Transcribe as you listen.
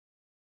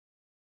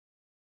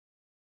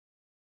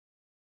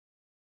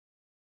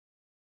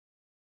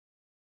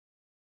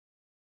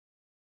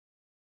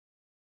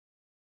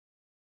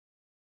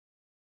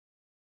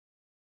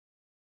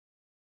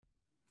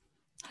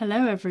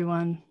Hello,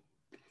 everyone.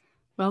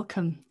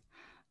 Welcome.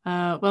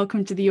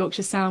 Welcome to the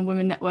Yorkshire Sound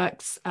Women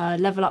Network's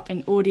Level Up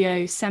in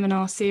Audio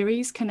seminar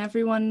series. Can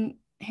everyone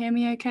hear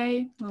me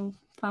okay? Well,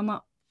 thumb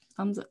up,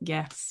 thumbs up.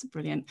 Yes,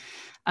 brilliant.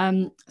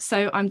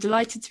 So I'm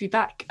delighted to be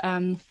back.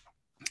 My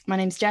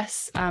name's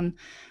Jess. I'm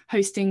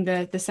hosting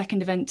the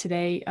second event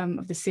today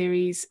of the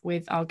series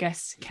with our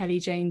guest, Kelly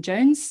Jayne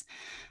Jones.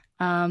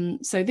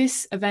 So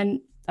this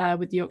event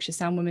with the Yorkshire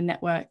Sound Women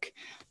Network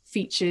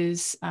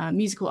features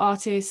musical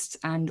artists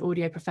and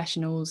audio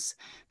professionals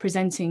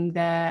presenting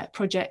their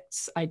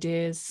projects,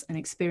 ideas and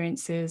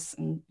experiences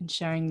and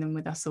sharing them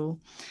with us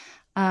all.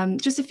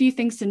 Just a few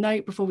things to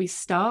note before we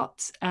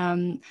start.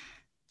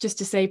 Just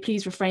to say,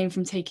 please refrain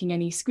from taking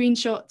any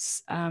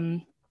screenshots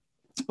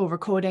or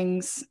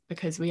recordings,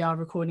 because we are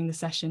recording the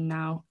session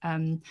now,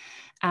 and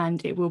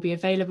it will be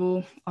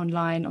available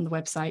online on the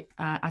website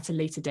at a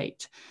later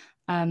date.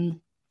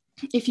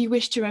 If you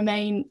wish to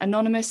remain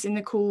anonymous in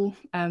the call,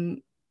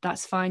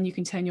 that's fine. You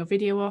can turn your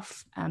video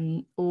off,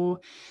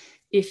 or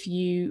if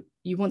you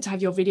want to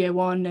have your video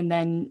on and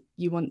then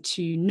you want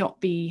to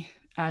not be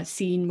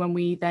seen when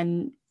we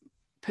then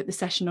put the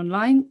session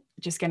online,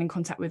 just get in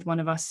contact with one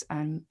of us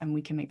and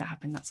we can make that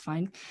happen. That's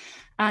fine.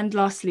 And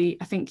lastly,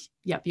 I think,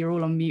 yep, you're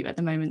all on mute at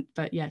the moment,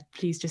 but yeah,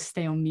 please just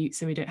stay on mute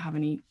so we don't have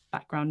any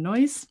background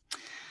noise.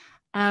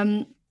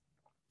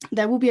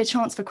 There will be a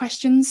chance for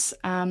questions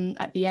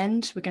at the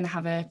end. We're going to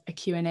have a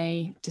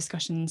Q&A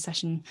discussion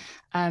session.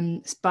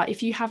 But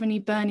if you have any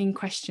burning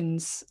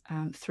questions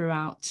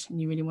throughout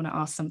and you really want to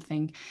ask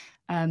something,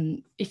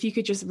 if you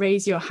could just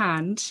raise your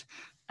hand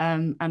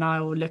and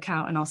I will look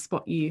out and I'll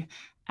spot you,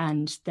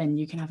 and then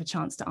you can have a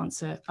chance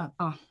to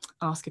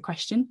ask a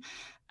question.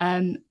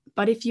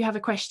 But if you have a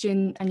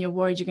question and you're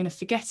worried you're going to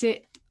forget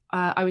it,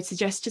 I would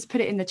suggest just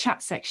put it in the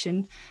chat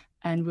section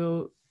and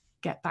we'll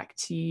get back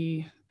to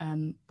you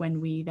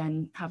when we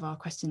then have our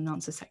question and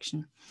answer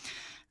section.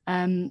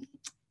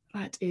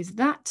 That is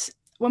that.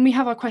 When we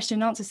have our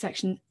question and answer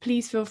section,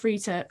 please feel free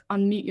to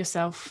unmute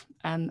yourself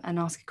and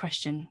ask a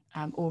question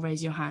or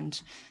raise your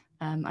hand.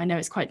 I know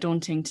it's quite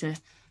daunting to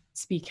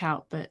speak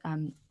out, but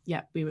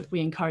yeah, we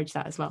encourage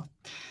that as well.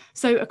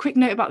 So a quick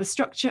note about the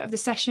structure of the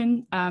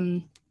session.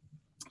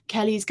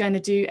 Kelly's going to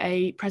do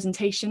a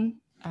presentation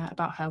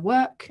about her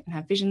work and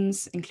her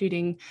visions,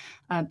 including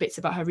bits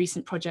about her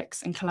recent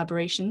projects and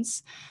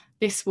collaborations.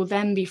 This will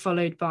then be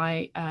followed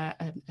by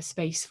a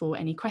space for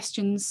any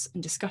questions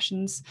and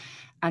discussions.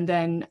 And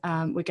then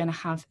we're going to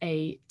have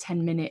a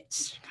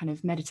 10-minute kind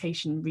of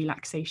meditation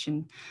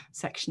relaxation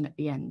section at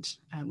the end,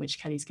 which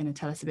Kelly's going to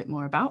tell us a bit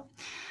more about.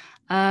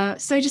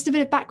 So just a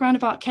bit of background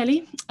about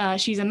Kelly.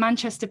 She's a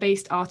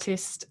Manchester-based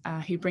artist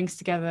who brings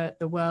together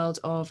the world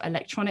of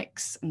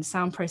electronics and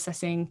sound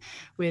processing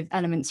with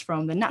elements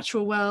from the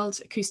natural world,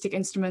 acoustic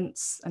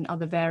instruments, and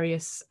other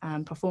various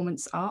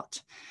performance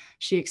art.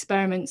 She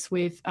experiments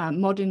with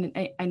modern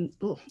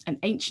and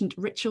ancient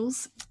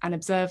rituals and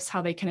observes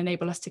how they can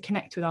enable us to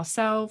connect with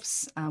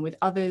ourselves, with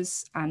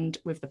others, and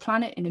with the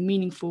planet in a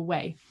meaningful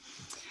way.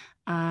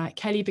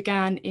 Kelly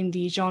began in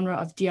the genre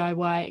of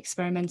DIY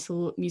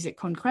experimental music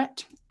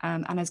concrete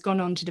and has gone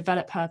on to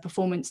develop her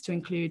performance to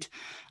include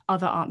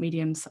other art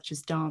mediums such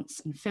as dance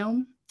and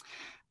film.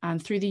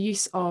 And through the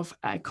use of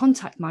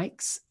contact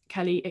mics,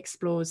 Kelly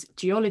explores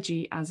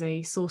geology as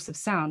a source of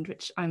sound,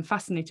 which I'm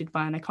fascinated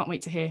by, and I can't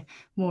wait to hear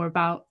more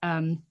about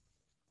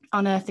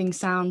unearthing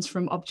sounds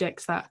from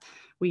objects that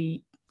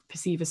we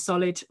perceive as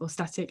solid or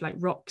static, like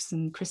rocks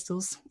and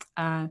crystals.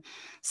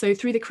 So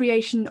through the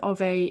creation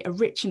of a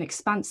rich and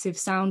expansive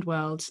sound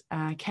world,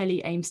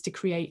 Kelly aims to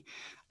create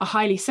a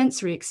highly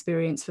sensory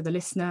experience for the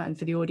listener and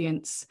for the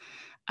audience.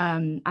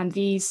 And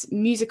these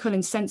musical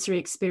and sensory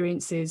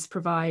experiences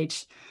provide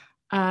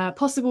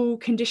possible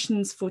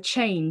conditions for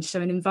change,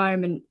 so an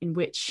environment in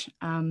which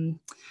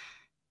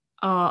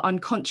our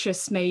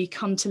unconscious may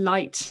come to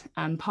light,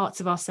 parts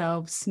of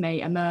ourselves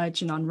may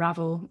emerge and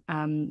unravel.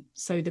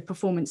 So the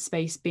performance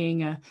space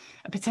being a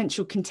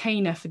potential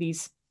container for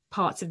these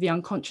parts of the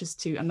unconscious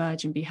to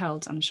emerge and be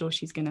held. I'm sure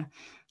she's going to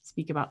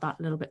speak about that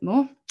a little bit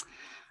more.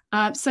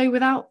 So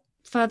without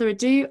further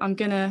ado, I'm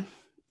going to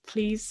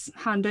please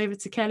hand over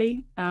to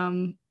Kelly.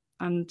 And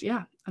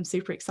yeah, I'm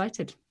super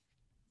excited.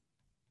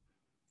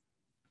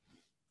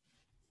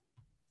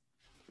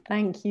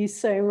 Thank you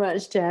so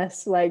much,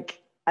 Jess.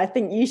 I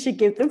think you should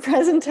give the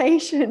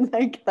presentation.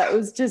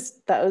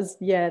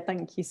 Yeah,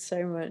 thank you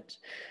so much.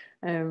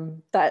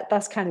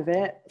 That's kind of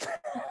it.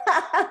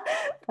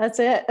 That's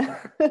it.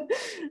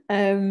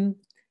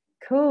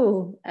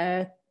 Cool.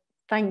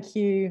 Thank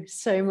you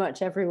so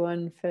much,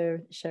 everyone,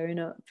 for showing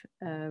up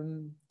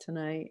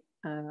tonight.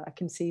 I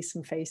can see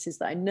some faces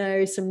that I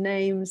know, some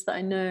names that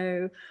I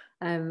know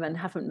and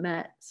haven't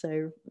met.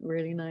 So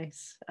really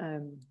nice.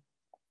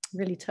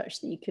 Really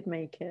touched that you could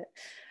make it.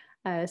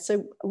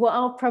 So what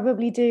I'll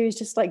probably do is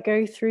just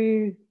go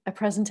through a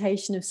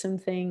presentation of some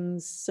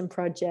things, some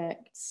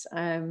projects,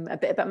 a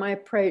bit about my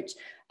approach,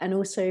 and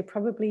also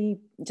probably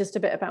just a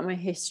bit about my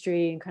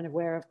history and kind of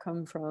where I've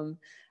come from,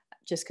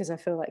 just because I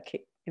feel like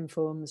it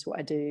informs what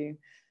I do.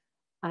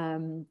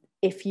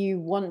 if you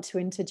want to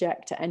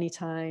interject at any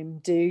time,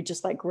 do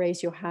just like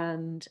raise your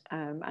hand.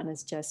 And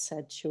as Jez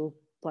said, she'll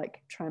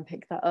like try and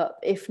pick that up.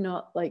 If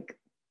not, like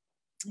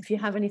if you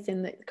have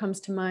anything that comes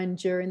to mind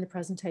during the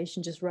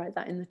presentation, just write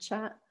that in the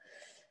chat.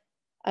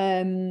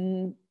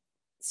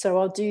 So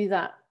I'll do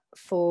that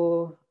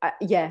for,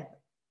 yeah,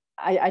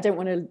 I don't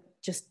want to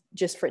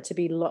just for it to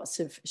be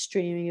lots of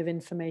streaming of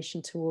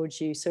information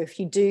towards you. So if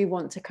you do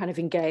want to kind of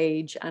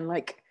engage and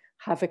like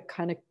have a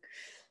kind of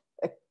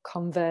a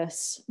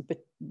converse,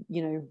 but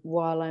you know,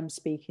 while I'm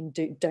speaking,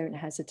 don't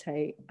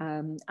hesitate.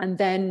 And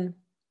then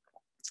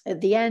at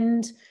the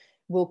end,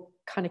 we'll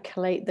kind of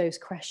collate those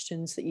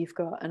questions that you've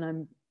got,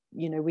 and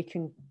you know, we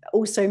can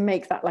also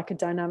make that like a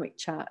dynamic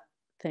chat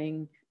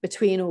thing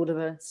between all of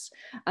us.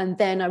 And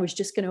then I was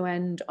just going to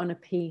end on a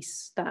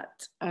piece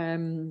that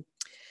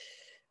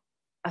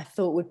I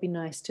thought would be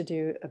nice to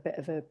do a bit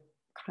of a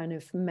kind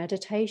of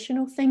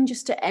meditational thing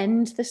just to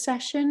end the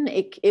session.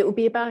 It will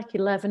be about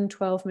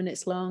 11-12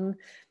 minutes long.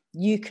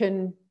 You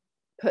can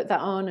put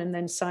that on and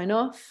then sign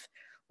off,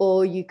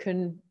 or you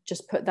can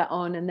just put that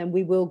on and then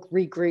we will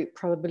regroup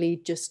probably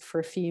just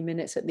for a few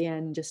minutes at the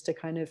end, just to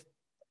kind of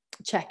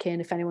check in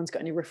if anyone's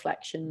got any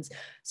reflections.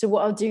 So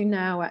what I'll do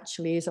now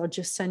actually is I'll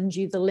just send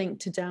you the link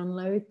to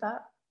download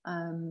that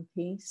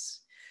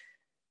piece.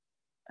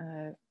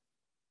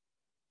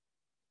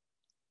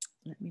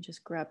 Let me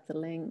just grab the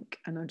link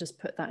and I'll just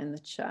put that in the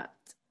chat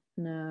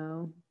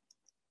now.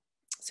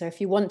 So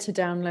if you want to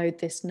download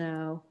this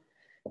now,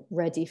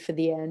 ready for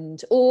the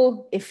end,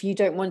 or if you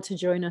don't want to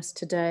join us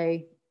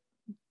today,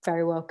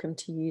 very welcome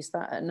to use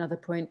that at another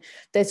point.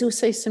 There's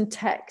also some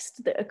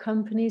text that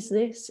accompanies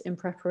this in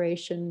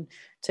preparation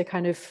to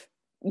kind of,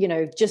 you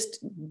know, just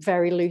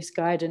very loose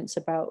guidance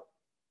about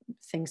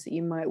things that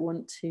you might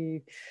want to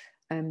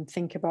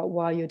think about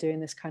while you're doing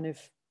this kind of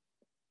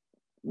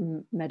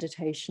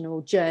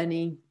meditational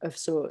journey of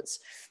sorts.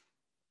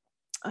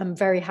 I'm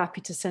very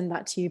happy to send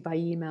that to you by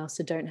email,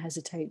 so don't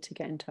hesitate to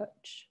get in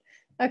touch.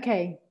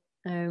 Okay,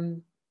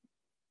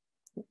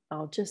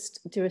 I'll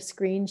just do a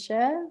screen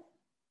share.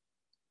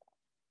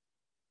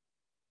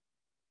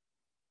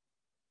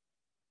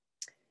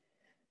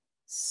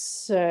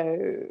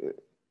 So,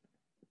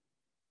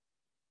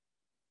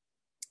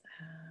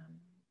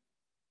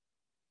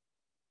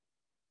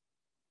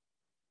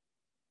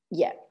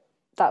 yeah,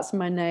 that's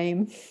my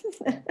name.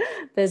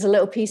 There's a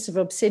little piece of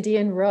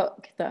obsidian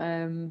rock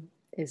that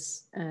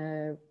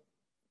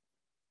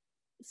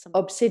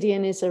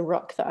obsidian is a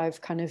rock that I've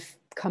kind of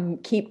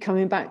keep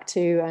coming back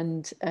to,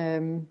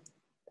 and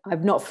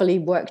I've not fully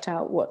worked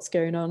out what's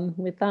going on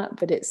with that,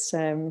 but it's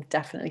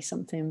definitely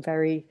something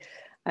very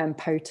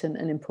potent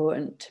and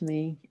important to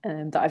me,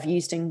 that I've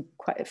used in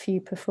quite a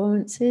few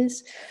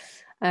performances.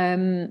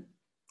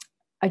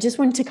 I just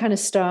wanted to kind of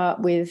start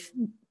with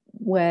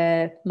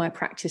where my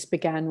practice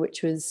began,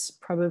 which was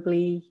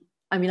probably,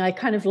 I mean, I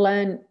kind of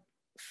learned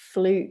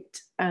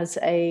flute as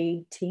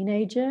a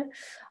teenager.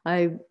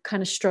 I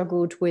kind of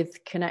struggled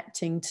with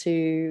connecting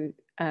to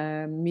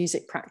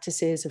music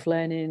practices of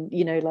learning,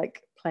 you know,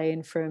 like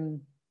playing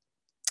from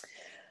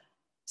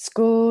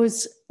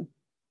scores.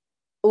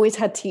 Always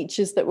had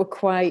teachers that were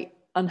quite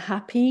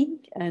unhappy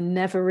and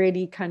never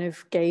really kind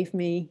of gave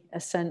me a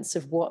sense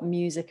of what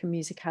music and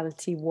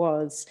musicality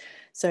was.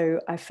 So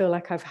I feel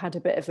like I've had a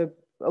bit of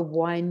a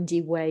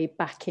windy way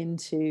back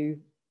into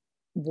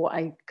what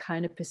I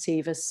kind of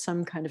perceive as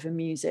some kind of a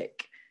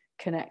music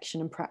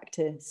connection and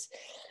practice.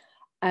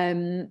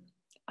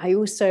 I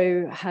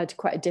also had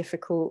quite a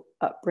difficult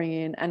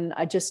upbringing, and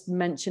I just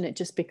mention it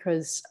just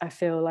because I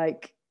feel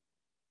like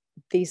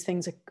these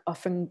things are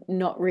often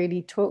not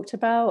really talked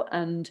about.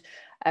 And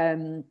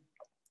I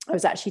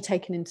was actually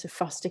taken into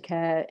foster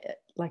care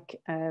like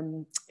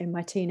in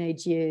my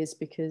teenage years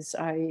because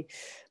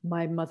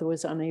my mother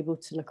was unable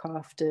to look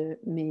after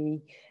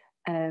me.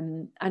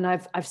 And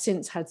I've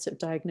since had sort of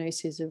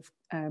diagnoses of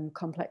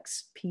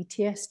complex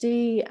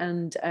PTSD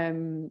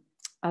and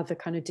other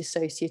kind of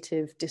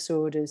dissociative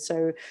disorders.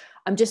 So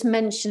I'm just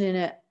mentioning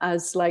it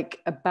as like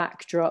a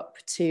backdrop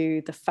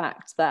to the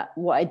fact that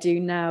what I do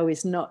now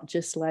is not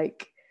just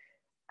like,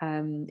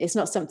 it's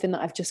not something that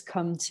I've just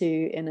come to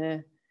in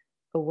a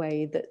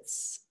way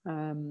that's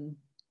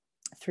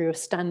through a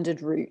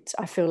standard route.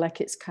 I feel like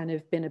it's kind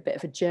of been a bit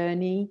of a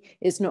journey.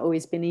 It's not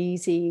always been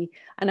easy.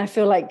 And I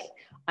feel like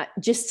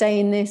just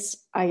saying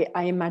this, I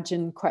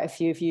imagine quite a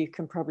few of you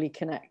can probably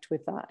connect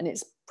with that. And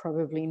it's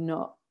probably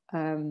not,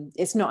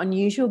 it's not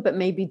unusual, but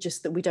maybe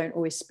just that we don't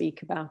always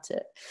speak about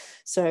it.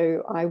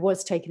 So I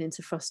was taken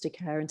into foster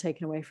care and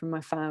taken away from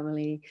my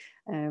family.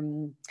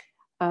 And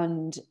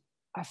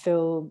I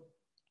feel,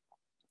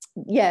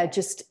 yeah,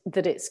 just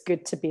that it's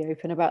good to be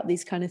open about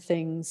these kind of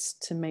things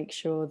to make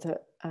sure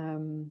that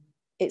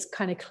it's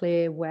kind of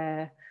clear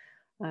where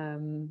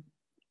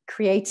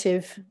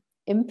creative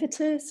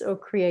impetus or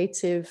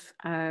creative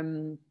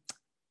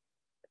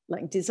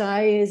like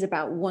desires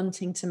about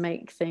wanting to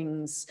make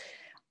things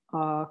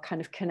are kind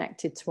of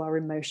connected to our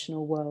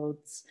emotional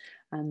worlds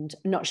and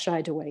not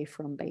shied away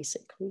from,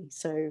 basically.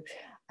 So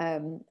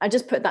I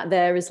just put that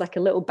there as like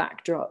a little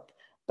backdrop.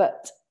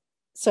 But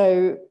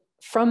So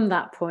from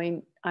that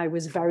point, I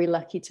was very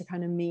lucky to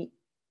kind of meet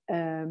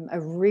a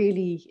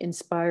really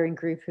inspiring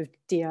group of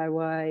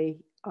DIY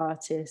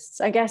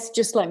artists. I guess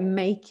just like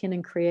making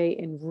and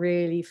creating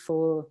really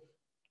for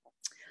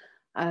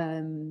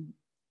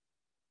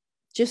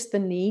just the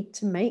need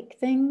to make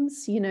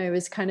things, you know,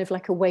 as kind of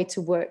like a way to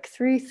work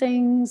through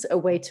things, a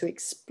way to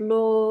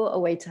explore, a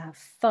way to have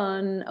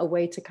fun, a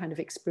way to kind of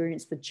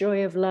experience the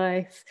joy of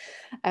life,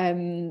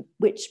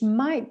 which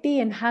might be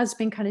and has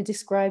been kind of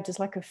described as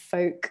like a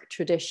folk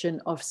tradition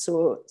of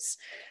sorts.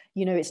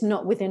 You know, it's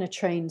not within a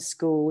trained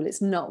school,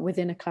 it's not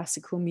within a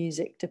classical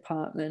music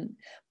department,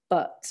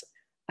 but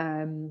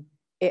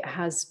it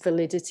has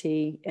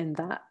validity in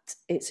that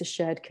it's a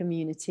shared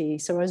community.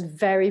 So I was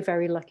very,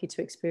 very lucky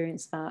to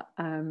experience that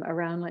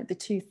around like the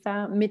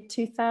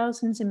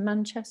mid-2000s in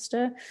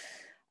Manchester.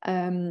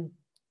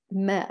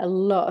 Met a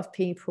lot of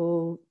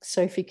people,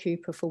 Sophie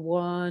Cooper for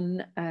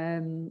one,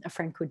 a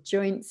friend called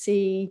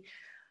Jointsy,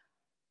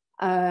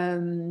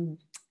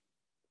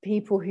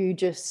 people who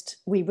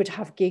we would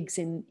have gigs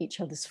in each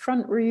other's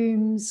front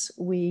rooms.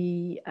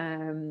 We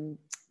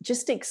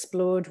just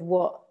explored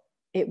what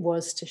it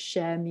was to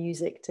share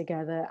music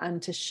together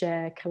and to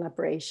share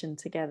collaboration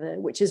together,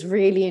 which has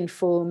really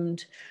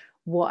informed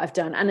what I've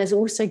done and has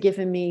also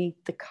given me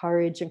the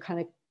courage and kind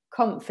of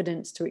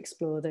confidence to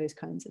explore those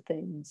kinds of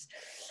things.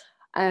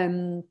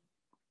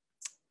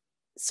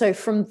 So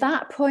from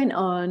that point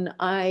on,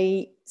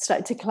 I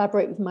started to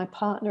collaborate with my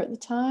partner at the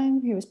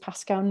time, who was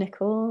Pascal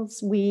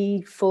Nichols.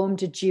 We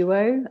formed a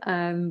duo,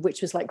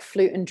 which was like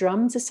flute and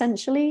drums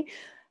essentially,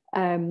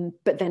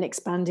 but then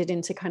expanded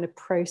into kind of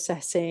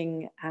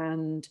processing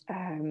and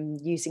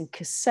using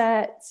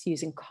cassettes,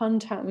 using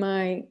contact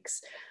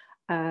mics,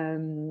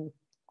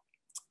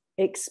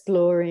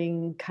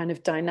 exploring kind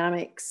of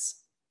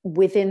dynamics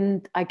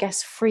within, I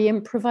guess, free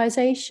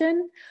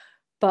improvisation,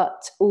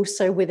 but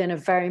also within a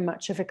very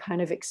much of a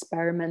kind of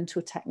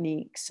experimental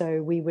technique.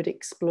 So we would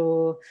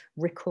explore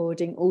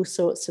recording all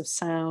sorts of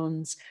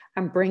sounds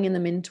and bringing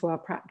them into our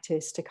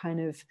practice to kind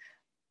of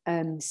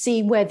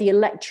see where the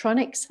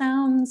electronic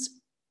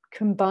sounds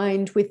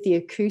combined with the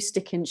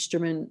acoustic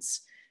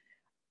instruments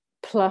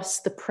plus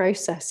the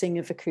processing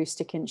of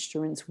acoustic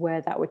instruments,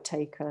 where that would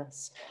take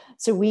us.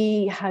 So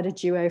we had a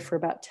duo for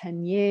about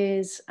 10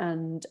 years,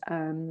 and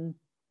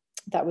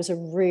that was a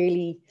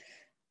really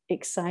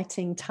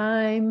exciting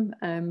time,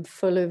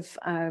 full of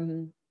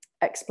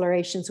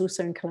explorations,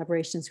 also in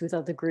collaborations with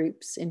other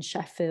groups in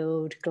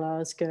Sheffield,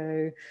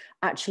 Glasgow,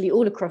 actually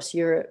all across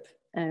Europe.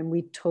 And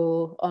we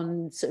tour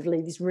on sort of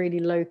like these really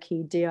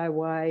low-key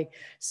DIY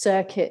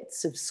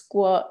circuits of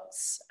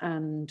squats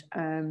and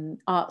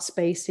art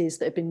spaces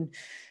that have been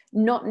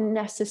not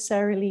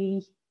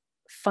necessarily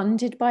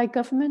funded by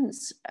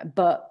governments,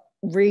 but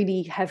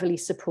really heavily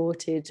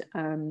supported.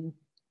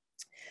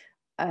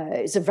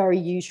 It's a very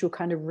usual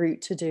kind of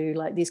route to do,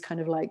 like these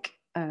kind of like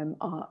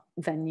art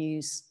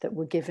venues that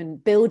were given,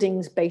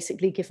 buildings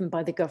basically given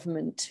by the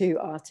government to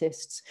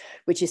artists,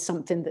 which is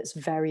something that's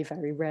very,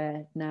 very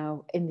rare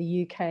now in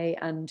the UK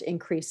and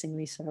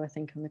increasingly so, I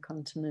think, on the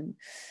continent.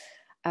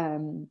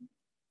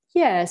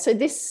 Yeah, so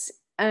this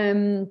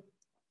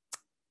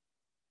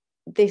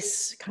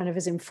this kind of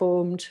has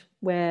informed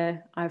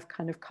where I've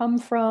kind of come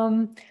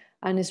from,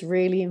 and has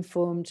really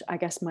informed, I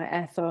guess, my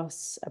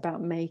ethos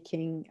about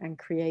making and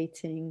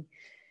creating.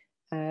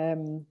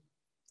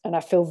 And I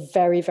feel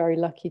very, very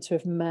lucky to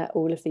have met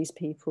all of these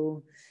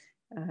people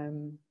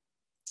that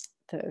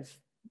have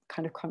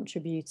kind of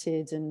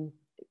contributed, and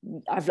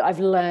I've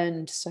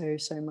learned so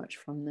much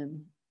from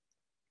them.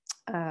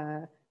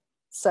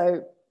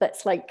 So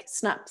let's like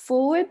snap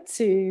forward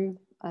to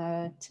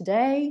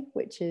today,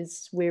 which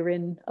is we're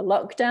in a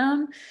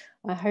lockdown.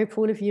 I hope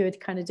all of you are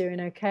kind of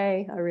doing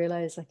okay. I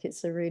realize like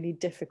it's a really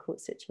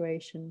difficult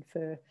situation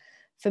for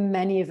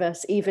many of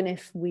us, even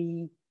if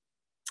we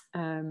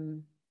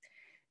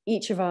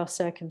each of our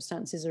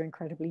circumstances are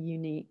incredibly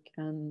unique,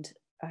 and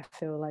I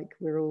feel like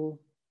we're all,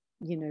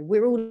 you know,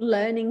 we're all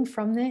learning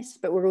from this,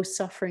 but we're all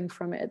suffering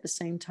from it at the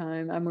same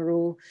time, and we're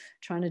all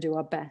trying to do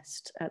our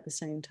best at the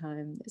same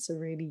time. It's a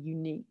really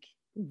unique,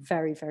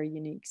 very, very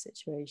unique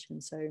situation.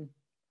 So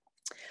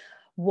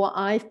what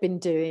I've been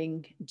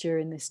doing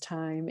during this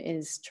time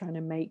is trying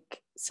to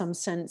make some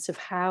sense of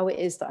how it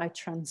is that I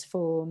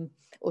transform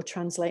or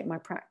translate my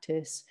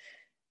practice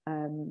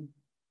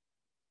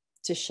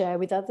to share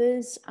with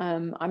others.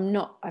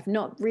 I've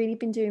not really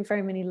been doing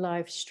very many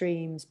live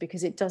streams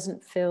because it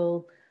doesn't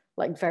feel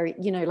like very,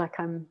 you know, like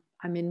I'm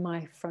in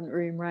my front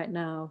room right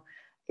now.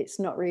 It's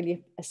not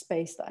really a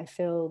space that I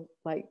feel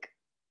like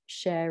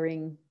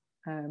sharing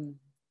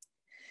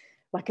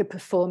like a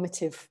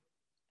performative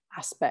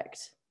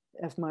aspect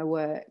of my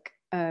work.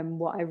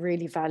 What I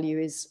really value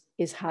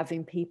is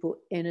having people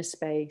in a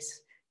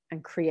space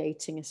and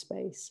creating a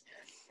space.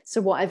 So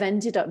what I've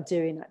ended up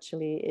doing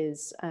actually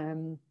is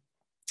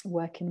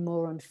working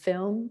more on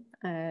film,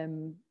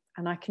 and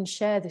I can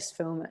share this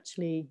film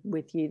actually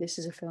with you. This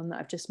is a film that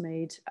I've just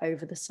made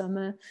over the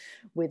summer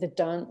with a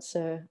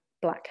dancer,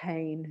 Black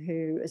Hane,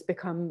 who has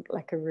become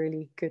like a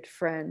really good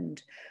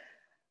friend.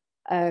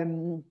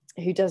 who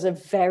does a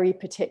very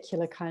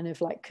particular kind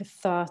of like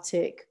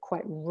cathartic,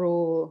 quite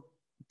raw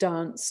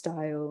dance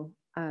style.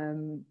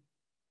 And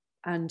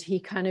he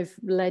kind of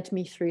led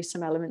me through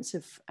some elements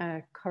of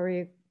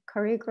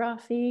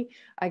choreography,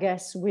 I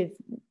guess, with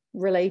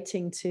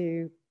relating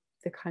to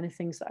the kind of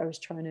things that I was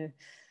trying to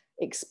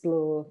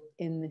explore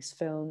in this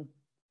film.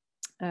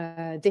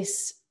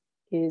 This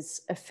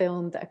is a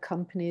film that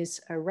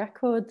accompanies a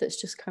record that's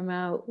just come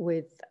out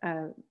with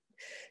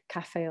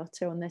Cafe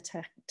Otto on their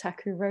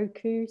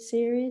Takuroku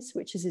series,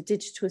 which is a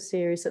digital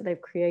series that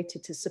they've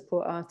created to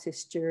support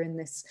artists during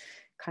this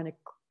kind of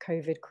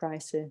COVID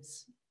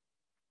crisis.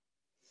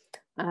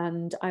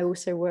 And I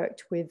also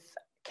worked with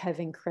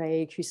Kevin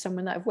Craig, who's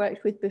someone that I've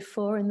worked with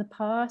before in the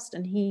past.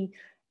 And he,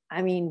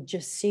 I mean,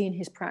 just seeing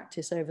his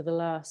practice over the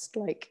last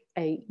like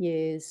 8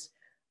 years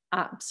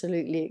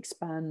absolutely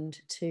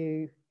expand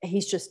to,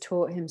 he's just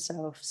taught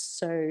himself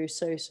so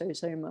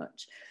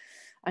much.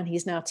 And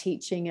he's now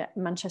teaching at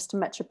Manchester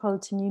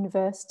Metropolitan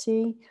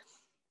University.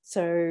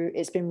 So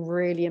it's been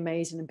really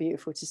amazing and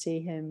beautiful to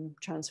see him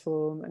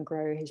transform and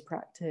grow his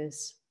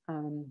practice.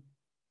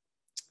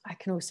 I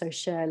can also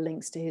share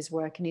links to his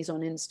work, and he's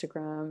on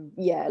Instagram.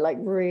 Yeah, like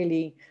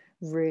really,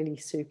 really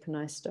super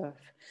nice stuff.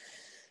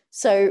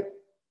 So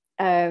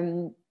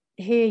here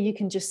you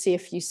can just see a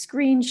few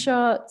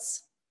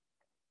screenshots.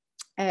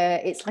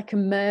 It's like a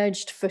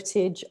merged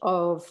footage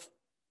of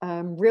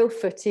real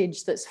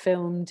footage that's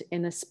filmed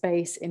in a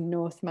space in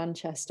North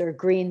Manchester, a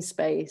green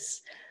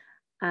space.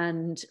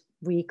 And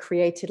we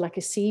created like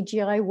a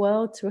CGI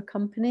world to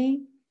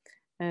accompany.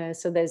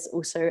 So there's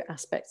also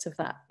aspects of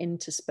that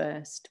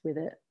interspersed with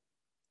it.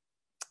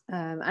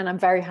 And I'm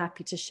very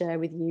happy to share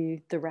with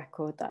you the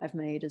record that I've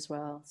made as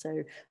well.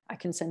 So I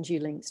can send you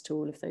links to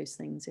all of those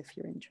things if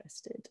you're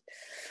interested.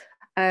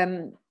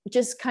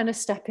 Just kind of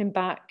stepping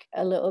back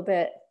a little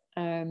bit.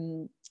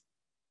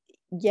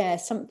 Yeah,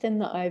 something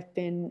that I've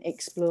been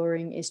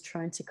exploring is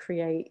trying to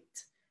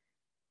create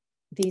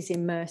these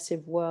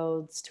immersive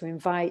worlds to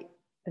invite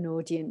an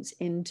audience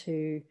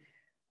into.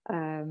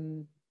 I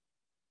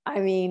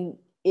mean,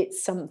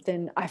 it's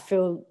something I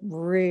feel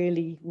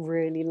really,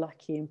 really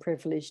lucky and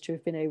privileged to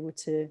have been able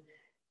to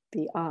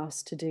be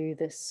asked to do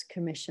this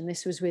commission.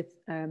 This was with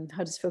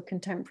Huddersfield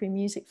Contemporary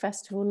Music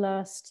Festival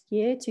last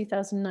year,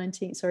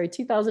 2019,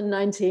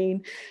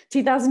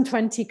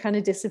 2020 kind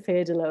of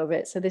disappeared a little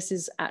bit. So this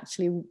is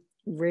actually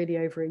really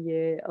over a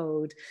year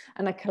old.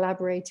 And I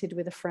collaborated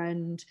with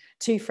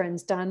two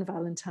friends, Dan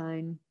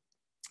Valentine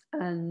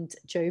and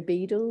Joe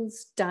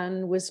Beadles.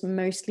 Dan was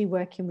mostly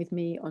working with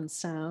me on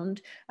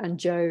sound and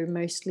Joe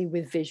mostly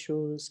with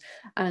visuals.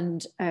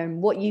 And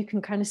what you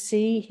can kind of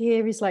see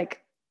here is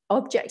like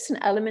objects and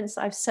elements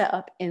I've set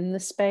up in the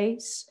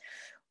space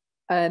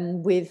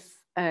with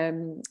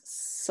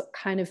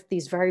kind of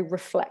these very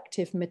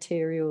reflective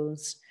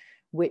materials,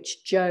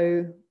 which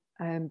Joe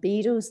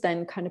Beadles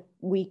then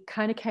we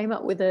kind of came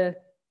up with a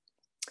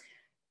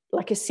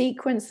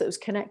sequence that was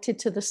connected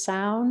to the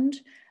sound.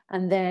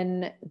 And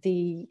then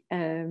the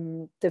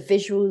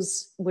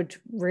visuals would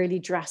really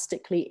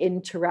drastically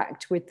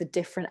interact with the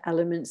different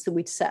elements that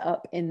we'd set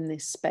up in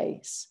this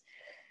space.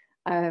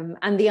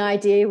 And the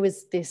idea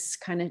was this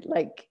kind of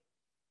like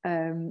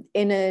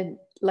inner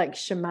like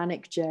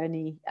shamanic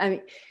journey. I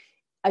mean,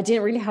 I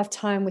didn't really have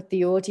time with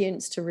the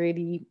audience to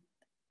really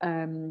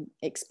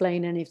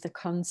explain any of the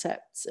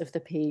concepts of the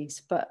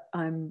piece, but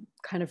I'm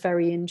kind of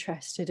very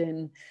interested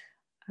in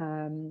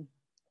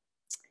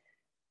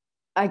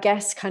I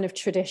guess kind of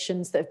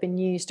traditions that have been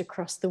used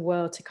across the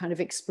world to kind of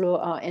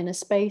explore our inner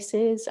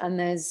spaces. And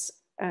there's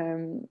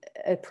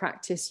a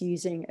practice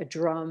using a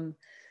drum,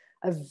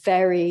 a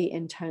very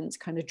intense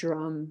kind of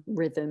drum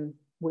rhythm,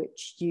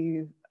 which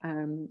you're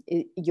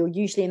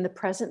usually in the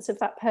presence of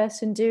that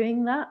person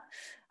doing that.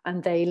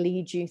 And they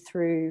lead you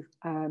through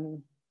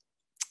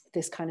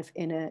this kind of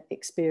inner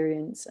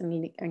experience.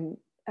 And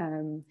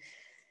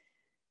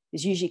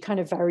is usually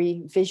kind of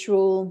very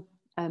visual.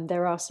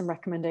 There are some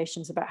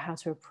recommendations about how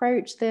to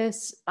approach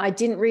this.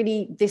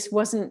 These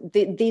were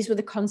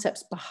the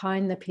concepts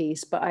behind the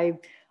piece, but I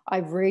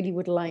really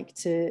would like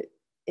to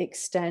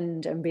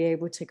extend and be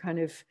able to kind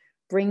of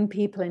bring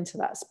people into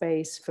that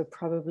space for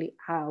probably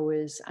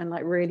hours and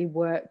like really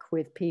work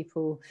with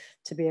people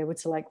to be able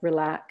to like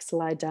relax,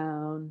 lie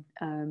down,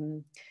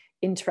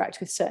 interact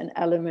with certain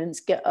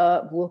elements, get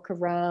up, walk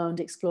around,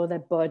 explore their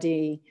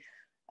body.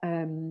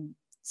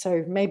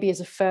 So maybe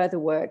as a further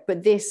work,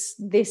 but this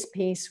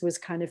piece was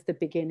kind of the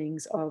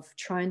beginnings of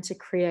trying to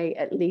create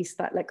at least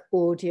that like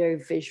audio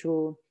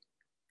visual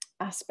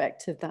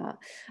aspect of that.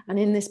 And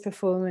in this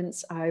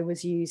performance, I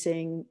was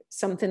using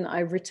something that I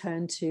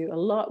return to a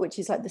lot, which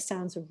is like the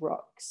sounds of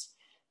rocks.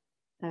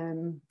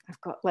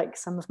 I've got like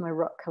some of my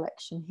rock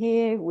collection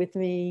here with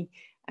me.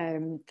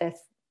 They're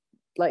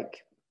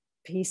like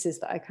pieces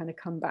that I kind of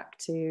come back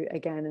to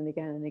again and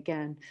again and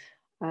again.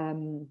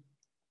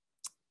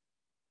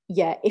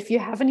 Yeah, if you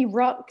have any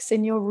rocks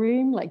in your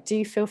room, like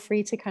do feel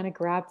free to kind of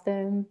grab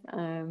them.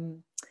 I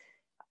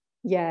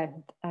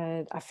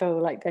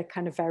feel like they're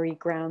kind of very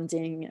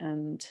grounding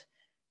and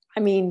I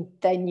mean,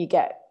 then you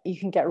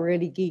can get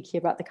really geeky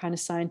about the kind of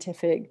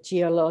scientific,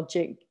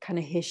 geologic kind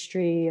of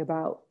history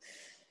about,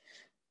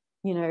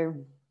 you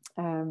know,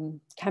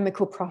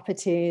 chemical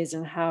properties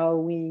and how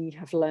we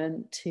have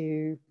learned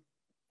to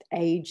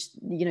age,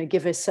 you know,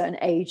 give a certain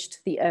age to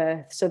the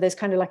earth. So there's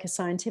kind of like a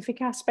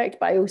scientific aspect,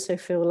 but I also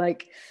feel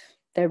like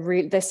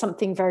there's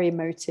something very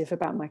emotive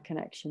about my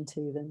connection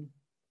to them.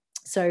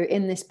 So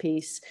in this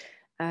piece,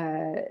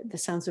 the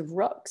sounds of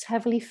rocks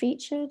heavily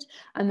featured.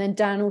 And then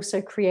Dan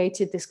also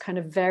created this kind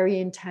of very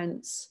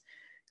intense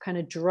kind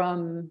of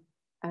drum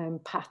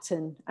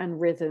pattern and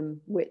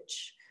rhythm,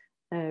 which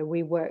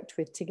we worked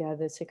with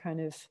together to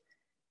kind of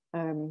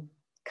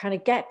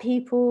get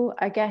people,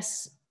 I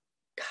guess,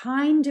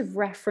 kind of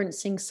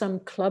referencing some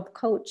club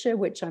culture,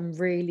 which I'm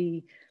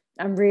really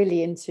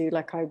into.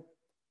 Like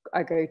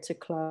I go to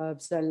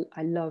clubs.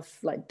 I love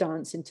like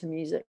dancing to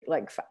music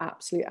like for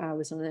absolute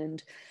hours on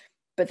end,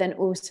 but then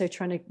also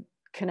trying to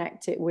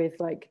connect it with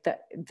like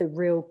the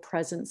real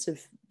presence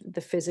of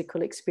the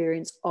physical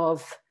experience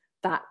of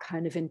that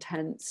kind of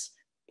intense,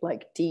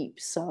 like deep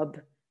sub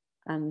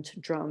and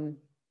drum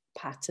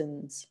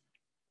patterns.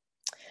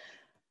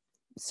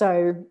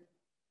 So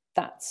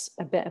that's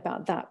a bit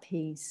about that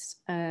piece.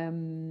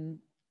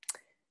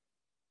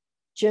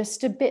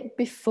 Just a bit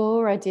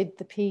before I did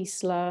the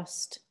piece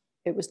last,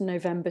 it was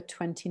November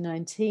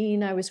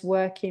 2019, I was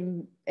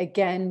working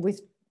again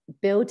with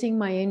building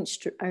my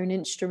own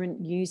instrument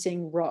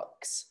using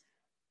rocks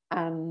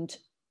and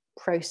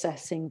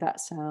processing that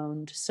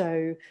sound.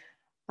 So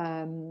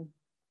I'm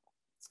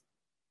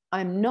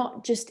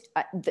not just,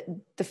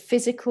 the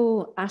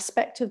physical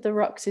aspect of the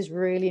rocks is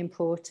really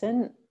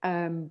important,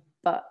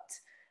 but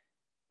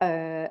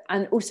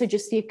and also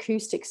just the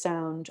acoustic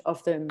sound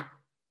of them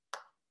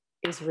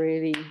is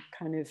really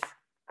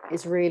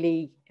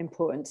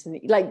important to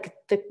me. Like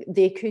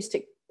the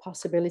acoustic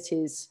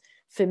possibilities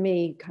for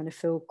me kind of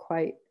feel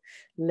quite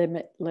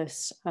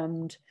limitless,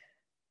 and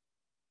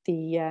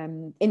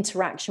the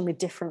interaction with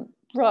different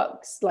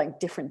rocks, like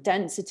different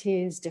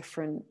densities,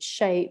 different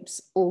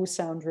shapes, all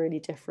sound really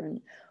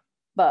different.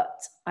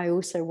 But I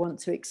also want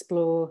to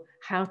explore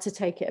how to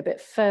take it a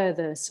bit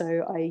further.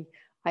 So I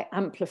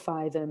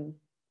amplify them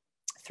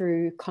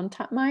through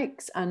contact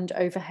mics and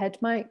overhead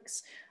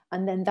mics.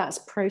 And then that's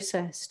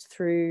processed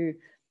through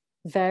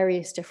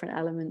various different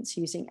elements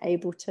using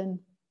Ableton.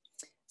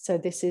 So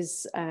this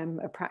is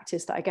a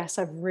practice that I guess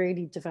I've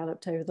really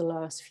developed over the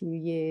last few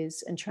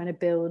years, and trying to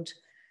build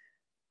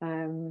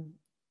an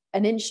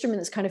instrument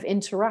that's kind of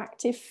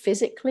interactive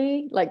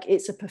physically, like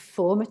it's a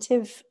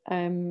performative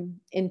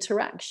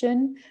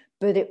interaction,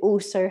 but it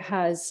also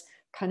has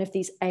kind of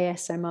these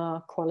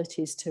ASMR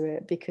qualities to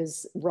it,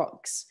 because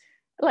rocks,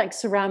 like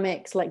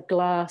ceramics, like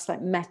glass,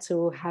 like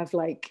metal, have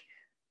like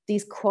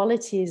these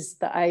qualities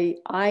that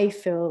I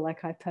feel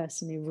like I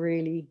personally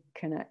really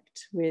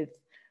connect with.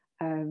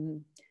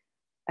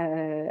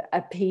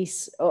 A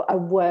piece or a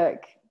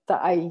work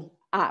that I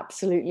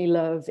absolutely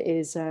love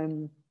is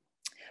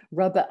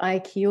Robert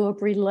Ike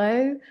Aubrey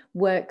Lowe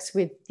works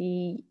with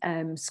the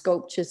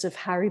sculptures of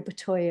Harry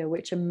Batoya,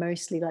 which are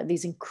mostly like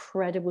these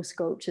incredible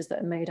sculptures that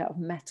are made out of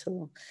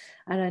metal.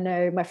 And I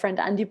know my friend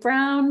Andy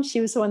Brown,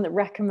 she was the one that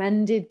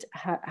recommended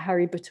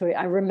Harry Batoya.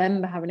 I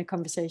remember having a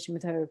conversation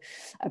with her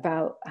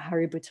about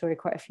Harry Batoya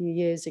quite a few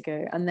years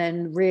ago, and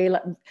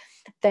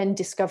then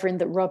discovering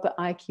that Robert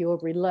Ike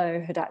Aubrey Lowe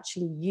had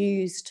actually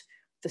used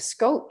the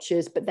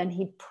sculptures, but then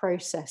he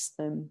processed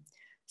them.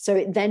 So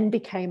it then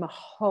became a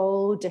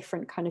whole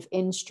different kind of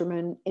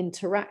instrument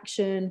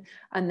interaction.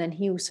 And then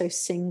he also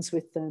sings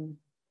with them.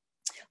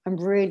 I'm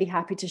really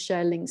happy to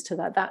share links to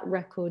that. That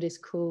record is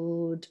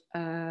called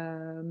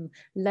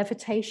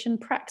Levitation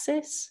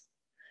Praxis.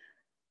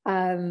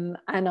 And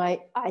I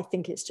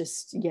think it's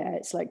just, yeah,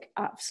 it's like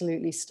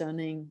absolutely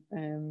stunning.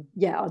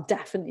 Yeah, I'll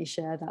definitely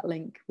share that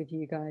link with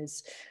you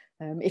guys.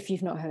 If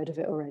you've not heard of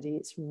it already,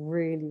 it's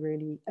really,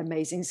 really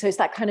amazing. So it's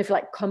that kind of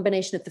like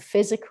combination of the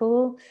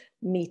physical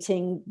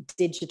meeting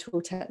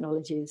digital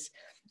technologies.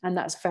 And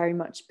that's very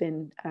much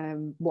been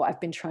what I've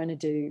been trying to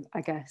do,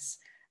 I guess,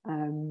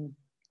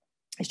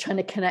 is trying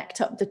to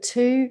connect up the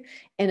two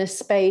in a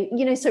space,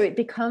 you know, so it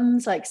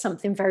becomes like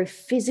something very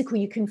physical.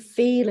 You can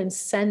feel and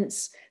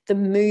sense the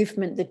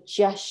movement, the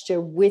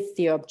gesture with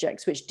the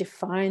objects, which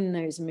define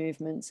those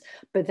movements.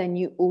 But then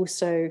you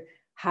also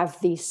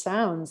have these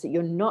sounds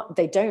that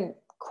they don't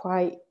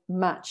quite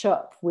match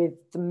up with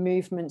the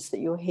movements that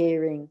you're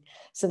hearing.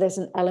 So there's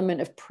an element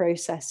of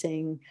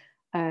processing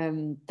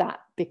that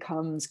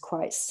becomes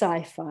quite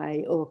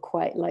sci-fi or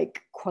quite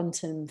like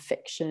quantum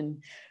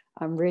fiction.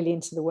 I'm really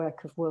into the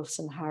work of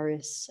Wilson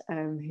Harris,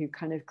 who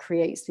kind of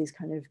creates these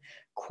kind of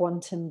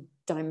quantum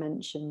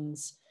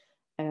dimensions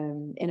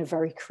in a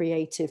very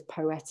creative,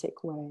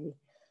 poetic way.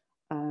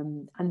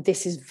 And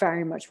this is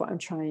very much what I'm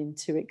trying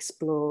to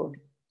explore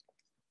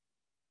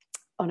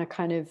on a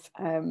kind of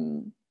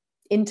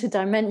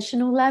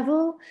interdimensional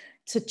level,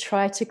 to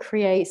try to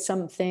create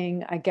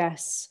something, I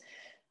guess,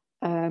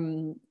 I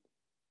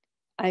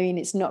mean,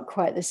 it's not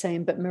quite the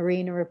same, but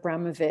Marina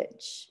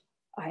Abramovich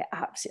I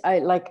absolutely, I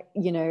like,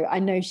 you know, I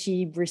know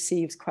she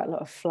receives quite a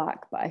lot of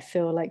flack, but I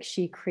feel like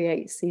she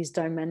creates these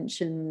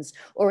dimensions,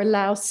 or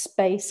allows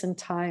space and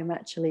time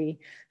actually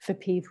for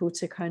people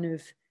to kind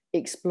of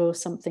explore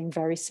something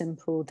very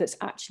simple that's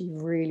actually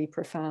really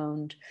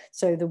profound.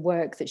 So the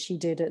work that she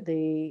did at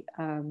the,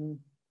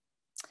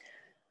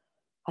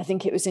 I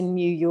think it was in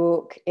New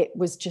York, it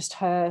was just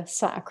her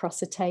sat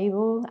across a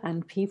table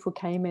and people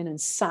came in and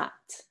sat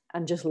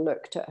and just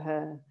looked at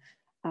her.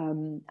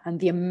 And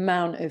the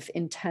amount of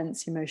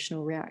intense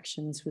emotional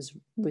reactions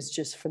was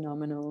just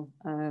phenomenal.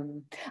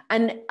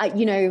 And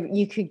you know,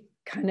 you could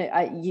kind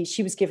of,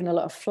 she was given a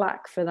lot of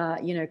flack for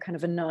that, you know, kind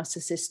of a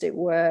narcissistic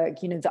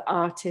work, you know, the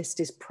artist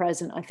is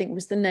present, I think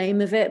was the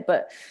name of it,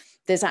 but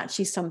there's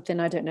actually something,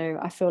 I don't know,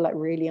 I feel like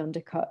really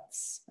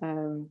undercuts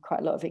quite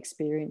a lot of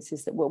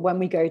experiences that when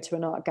we go to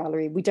an art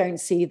gallery, we don't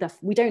see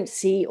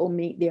or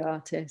meet the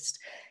artist.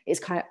 It's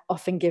kind of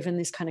often given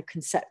this kind of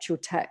conceptual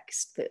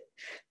text that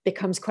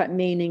becomes quite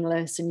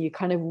meaningless, and you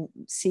kind of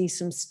see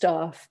some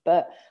stuff,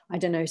 but I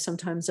don't know,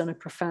 sometimes on a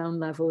profound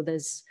level,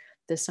 there's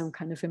some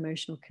kind of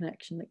emotional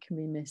connection that can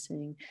be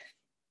missing.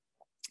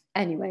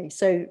 Anyway,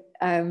 so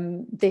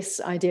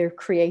this idea of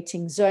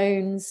creating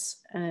zones,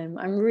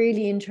 I'm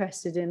really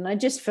interested in. I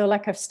just feel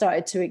like I've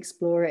started to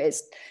explore it.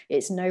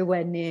 It's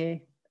nowhere near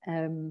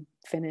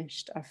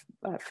finished. I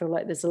feel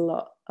like there's a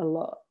lot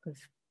of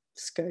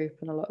scope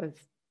and a lot of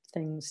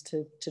things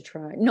to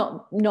try.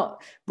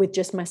 Not with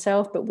just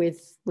myself, but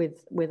with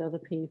other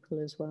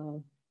people as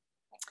well.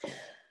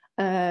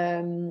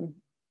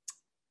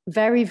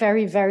 Very,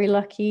 very, very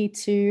lucky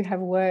to have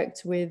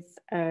worked with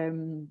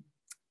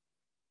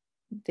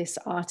this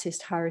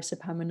artist Haris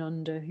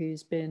Epaminonda,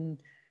 who's been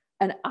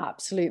an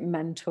absolute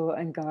mentor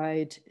and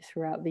guide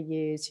throughout the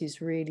years, who's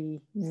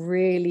really,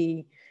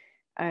 really,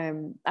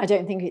 I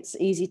don't think it's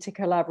easy to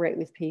collaborate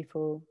with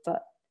people,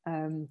 but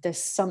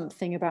there's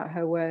something about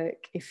her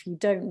work. If you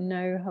don't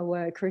know her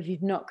work, or if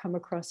you've not come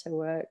across her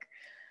work,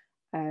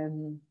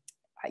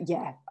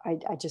 yeah,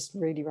 I just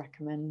really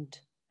recommend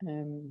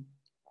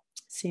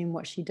seeing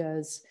what she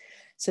does.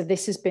 So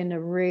this has been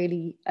a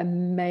really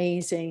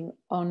amazing,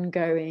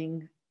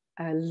 ongoing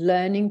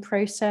learning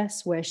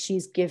process where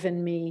she's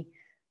given me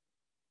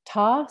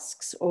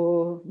tasks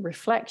or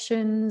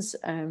reflections,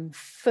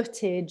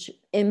 footage,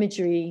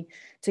 imagery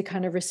to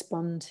kind of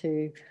respond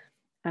to.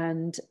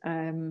 And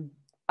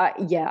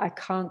I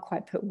can't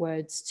quite put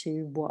words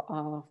to what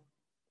our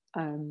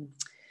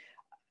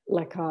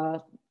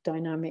our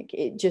dynamic.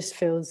 It just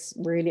feels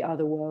really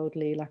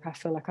otherworldly. Like I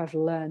feel like I've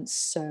learned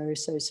so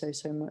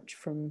much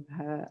from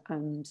her.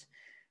 And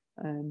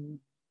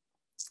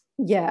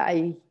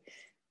I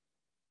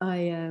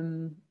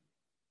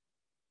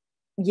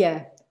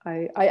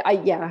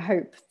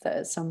hope that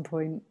at some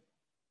point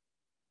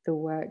the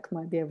work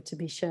might be able to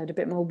be shared a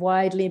bit more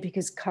widely,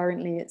 because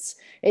currently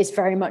it's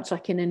very much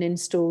like in an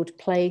installed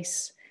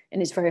place,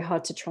 and it's very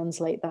hard to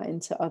translate that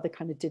into other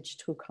kind of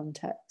digital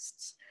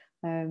contexts,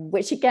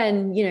 which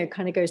again, you know,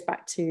 kind of goes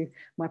back to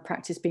my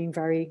practice being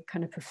very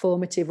kind of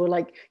performative, or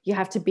like you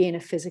have to be in a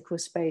physical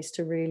space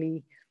to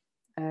really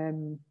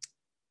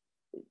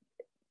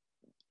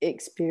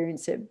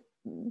experience it.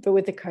 But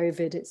with the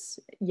COVID, it's,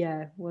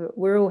 yeah,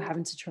 we're all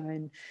having to try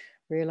and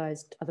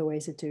realize other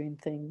ways of doing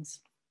things.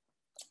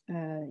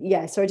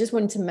 So I just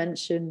wanted to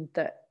mention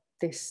that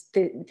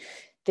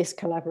this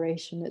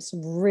collaboration that's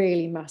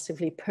really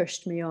massively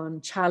pushed me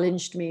on,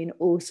 challenged me in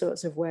all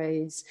sorts of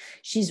ways.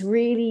 She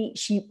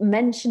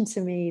mentioned to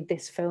me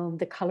this film,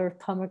 The Color of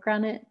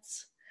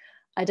Pomegranates.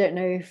 I don't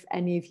know if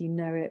any of you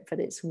know it,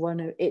 but it's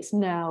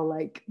now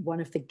like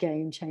one of the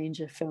game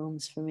changer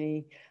films for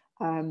me.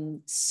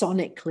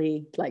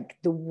 Sonically, like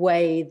the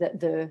way that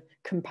the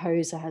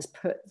composer has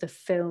put the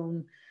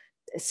film,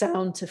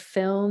 sound to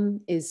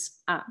film, is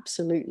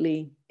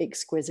absolutely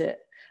exquisite.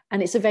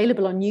 And it's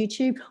available on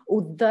YouTube,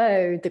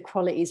 although the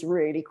quality is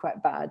really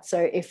quite bad. So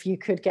if you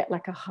could get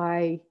like a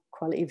high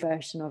quality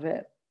version of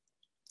it,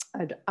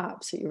 I'd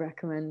absolutely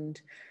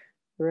recommend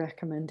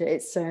it.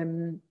 It's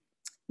an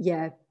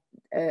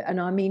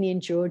Armenian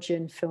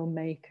Georgian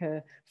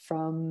filmmaker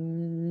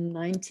from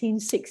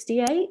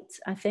 1968,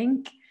 I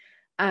think.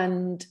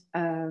 And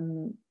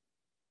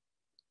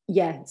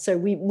so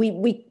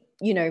we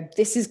you know,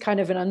 this is kind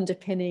of an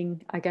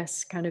underpinning, I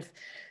guess, kind of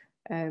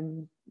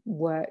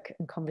work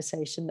and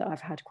conversation that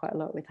I've had quite a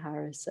lot with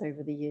Haris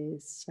over the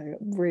years. So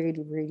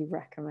really, really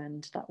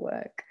recommend that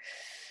work.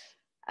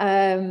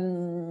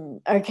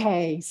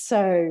 Okay,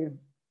 so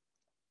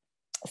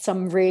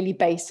some really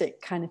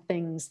basic kind of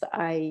things that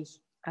I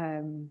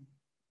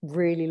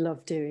really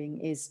love doing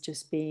is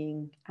just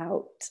being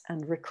out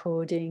and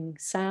recording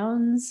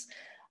sounds.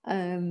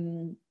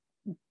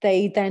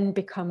 They then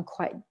become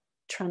quite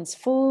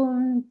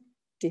transformed,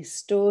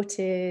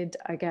 distorted,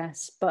 I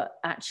guess, but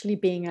actually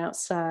being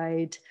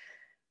outside.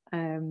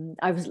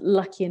 I was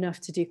lucky enough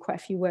to do quite a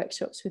few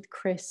workshops with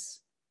Chris,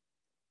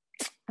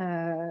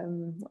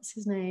 what's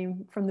his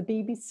name, from the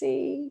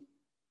BBC?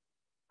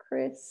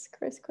 Chris.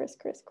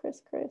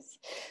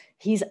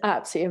 He's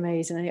absolutely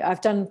amazing.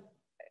 I've done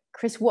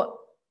Chris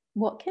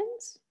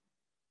Watkins.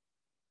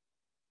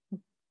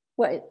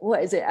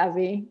 What is it,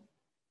 Abby?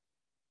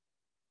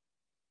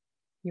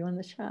 You on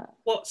the chat?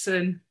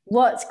 Watson.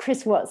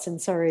 Chris Watson,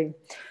 sorry.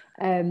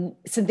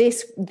 So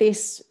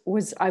this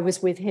was, I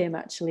was with him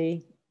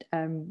actually,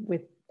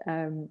 with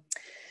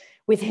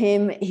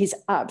him, his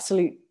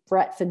absolute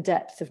breadth and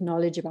depth of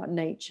knowledge about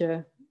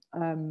nature,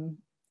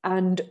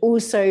 and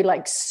also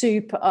like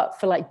super up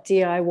for like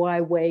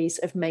DIY ways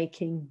of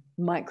making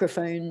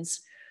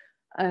microphones,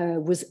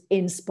 was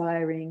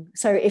inspiring.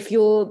 So if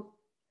you're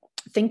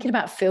thinking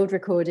about field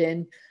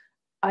recording,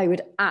 I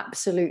would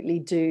absolutely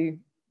do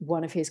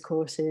one of his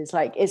courses.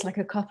 Like, it's like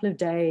a couple of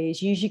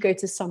days, usually go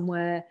to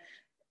somewhere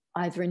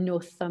either in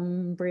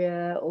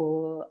Northumbria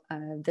or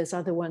there's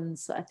other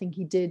ones that I think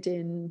he did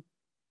in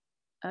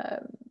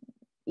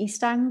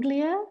East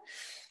Anglia.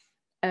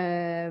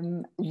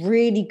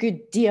 Really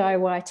good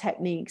DIY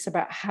techniques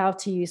about how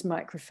to use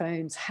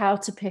microphones, how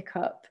to pick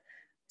up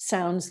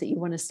sounds that you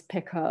want us to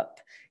pick up.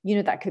 You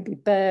know, that could be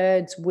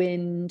birds,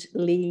 wind,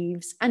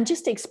 leaves, and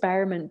just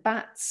experiment.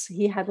 Bats,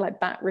 he had like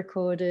bat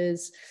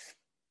recorders.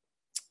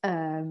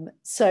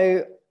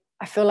 So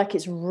I feel like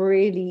it's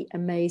really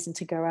amazing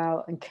to go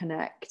out and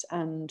connect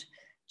and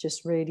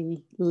just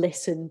really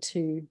listen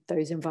to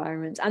those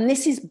environments. And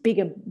this is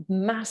a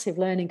massive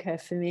learning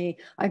curve for me.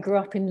 I grew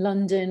up in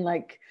London,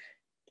 like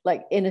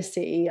inner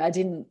city. I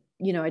didn't,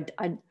 you know, I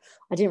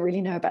didn't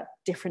really know about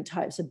different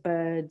types of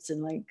birds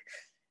and like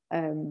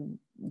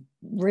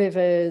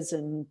rivers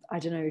and I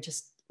don't know,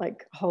 just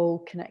like whole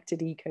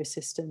connected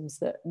ecosystems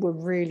that were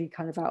really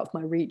kind of out of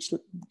my reach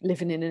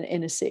living in an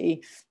inner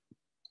city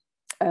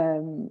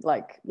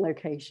like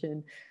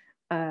location.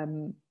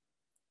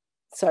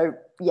 So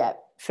yeah,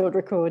 field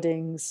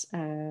recordings.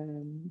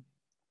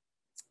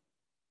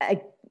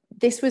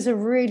 This was a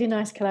really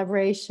nice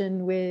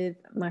collaboration with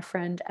my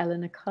friend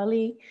Eleanor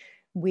Cully.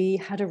 We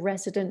had a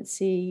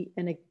residency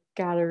in a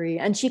gallery,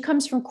 and she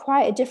comes from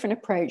quite a different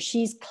approach.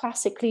 She's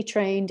classically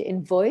trained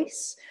in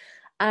voice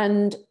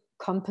and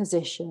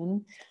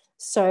composition.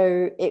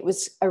 So it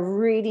was a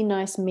really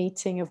nice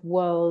meeting of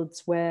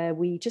worlds where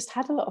we just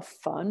had a lot of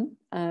fun.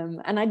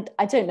 And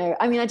I don't know,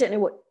 I mean, I don't know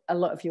what a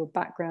lot of your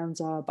backgrounds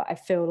are, but I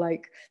feel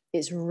like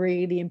it's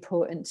really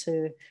important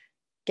to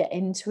get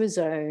into a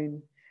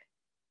zone,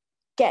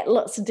 get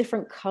lots of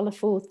different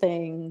colorful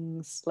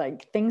things,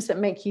 like things that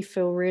make you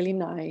feel really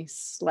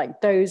nice. Like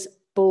those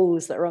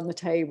balls that are on the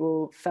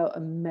table felt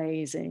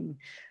amazing.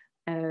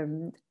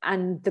 And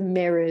the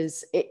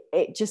mirrors,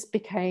 it just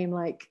became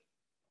like,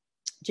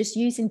 just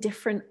using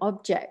different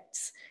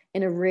objects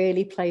in a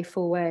really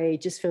playful way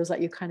just feels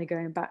like you're kind of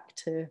going back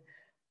to,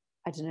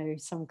 I don't know,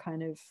 some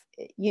kind of,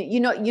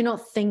 you're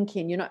not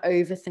thinking, you're not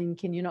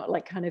overthinking, you're not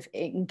like kind of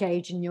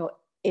engaging your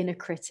inner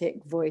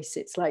critic voice.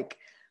 It's like,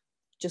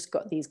 just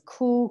got these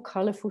cool,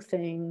 colorful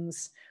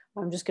things.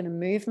 I'm just going to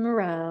move them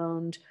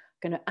around,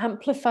 going to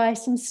amplify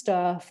some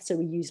stuff. So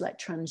we use like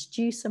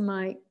transducer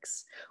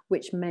mics,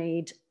 which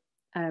made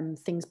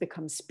things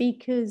become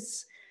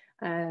speakers.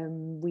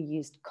 We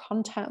used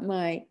contact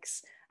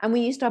mics, and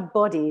we used our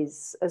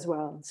bodies as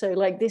well. So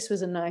like this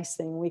was a nice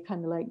thing. We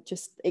kind of like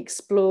just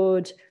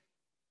explored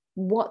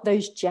what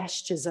those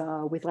gestures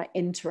are with like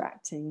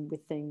interacting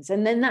with things.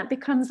 And then that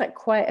becomes like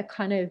quite a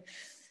kind of,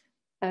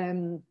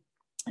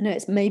 I know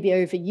it's maybe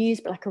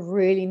overused, but like a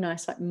really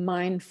nice, like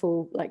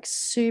mindful, like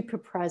super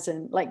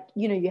present, like,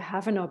 you know, you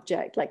have an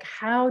object, like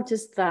how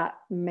does that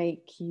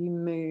make you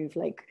move?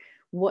 Like,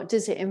 what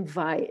does it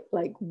invite?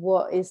 Like,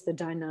 what is the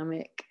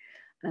dynamic?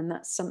 And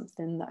that's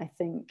something that I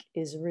think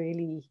is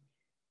really,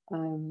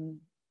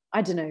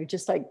 I don't know,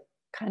 just like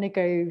kind of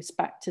goes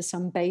back to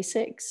some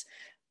basics,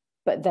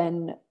 but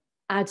then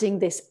adding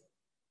this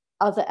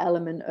other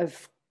element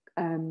of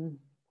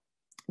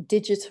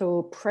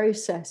digital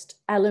processed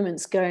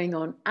elements going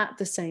on at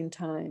the same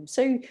time.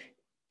 So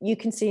you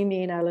can see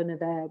me and Eleanor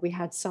there. We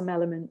had some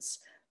elements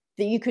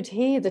that you could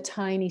hear the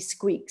tiny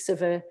squeaks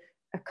of a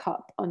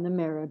cup on the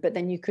mirror, but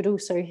then you could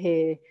also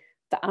hear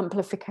the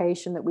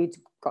amplification that we'd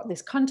got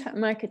this contact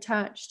mic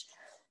attached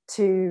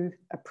to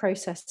a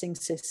processing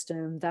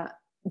system that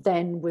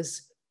then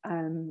was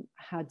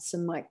had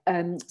some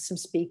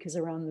speakers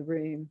around the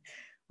room,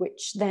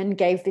 which then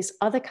gave this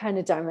other kind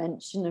of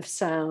dimension of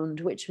sound,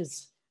 which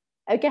was,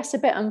 I guess, a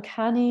bit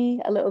uncanny,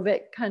 a little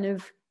bit kind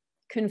of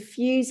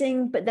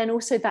confusing, but then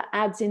also that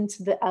adds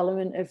into the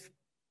element of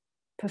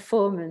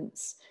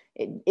performance.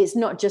 It's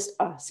not just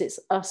us, it's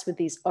us with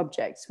these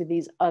objects, with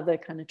these other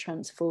kind of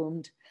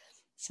transformed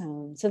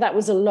sounds. So that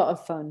was a lot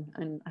of fun,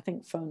 and I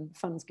think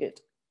fun's good.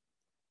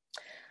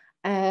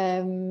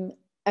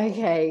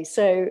 Okay,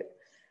 so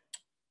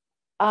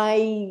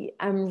I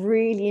am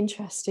really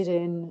interested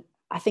in,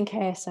 I think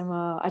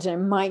ASMR, I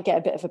don't know, might get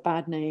a bit of a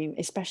bad name,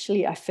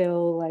 especially I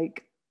feel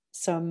like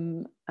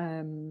some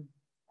ASMR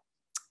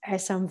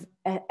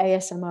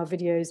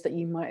videos that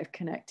you might have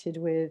connected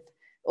with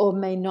or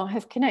may not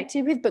have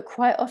connected with, but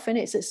quite often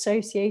it's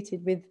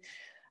associated with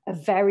a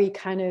very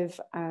kind of,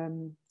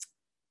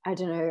 I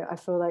don't know, I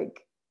feel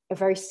like a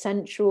very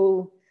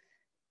sensual,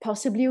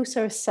 possibly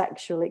also a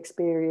sexual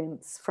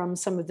experience from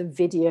some of the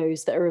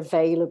videos that are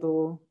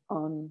available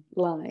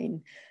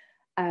online.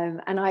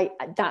 And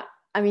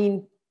I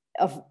mean,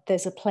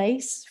 there's a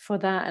place for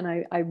that, and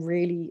I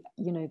really,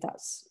 you know,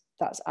 that's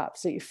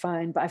absolutely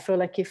fine. But I feel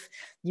like if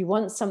you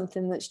want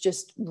something that's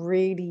just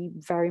really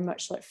very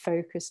much like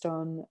focused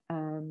on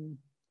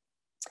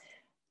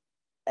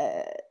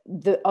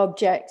the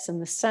objects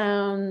and the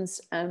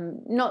sounds,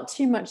 not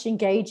too much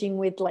engaging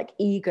with like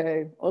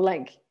ego, or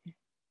like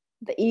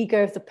the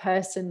ego of the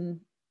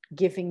person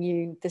giving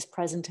you this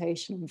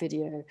presentation on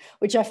video,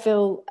 which I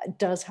feel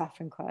does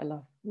happen quite a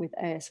lot with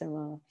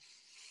ASMR.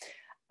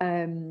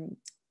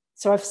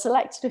 So I've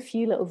selected a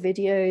few little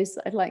videos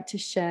that I'd like to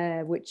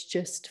share, which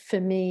just for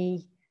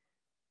me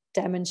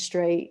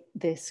demonstrate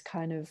this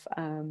kind of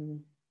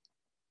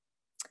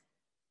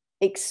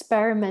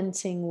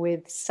experimenting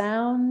with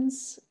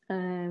sounds.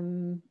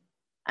 And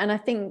I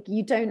think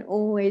you don't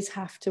always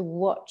have to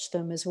watch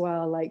them as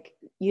well. Like,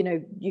 you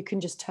know, you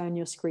can just turn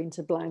your screen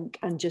to blank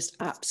and just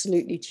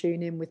absolutely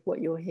tune in with what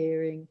you're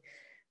hearing.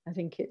 I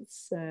think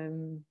it's,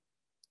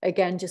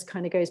 again, just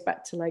kind of goes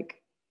back to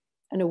like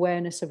an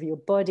awareness of your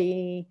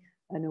body,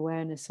 an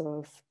awareness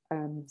of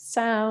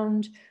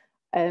sound.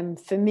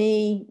 For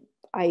me,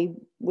 I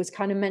was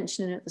kind of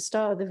mentioning at the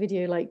start of the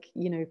video, like,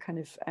 you know, kind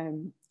of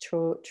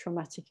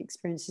traumatic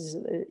experiences,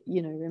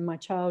 you know, in my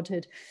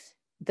childhood,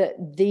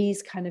 that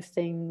these kind of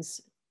things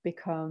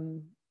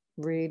become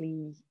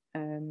really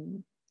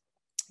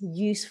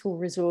useful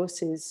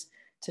resources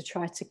to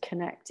try to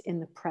connect in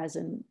the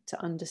present, to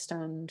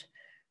understand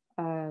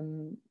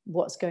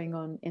what's going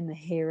on in the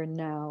here and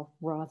now,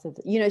 rather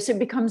than, you know, so it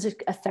becomes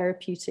a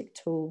therapeutic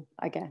tool,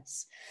 I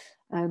guess.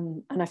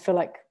 And I feel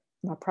like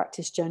my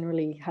practice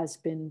generally has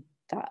been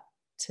that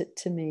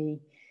to me.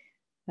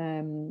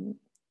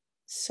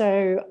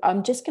 So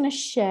I'm just going to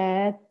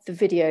share the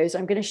videos.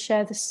 I'm going to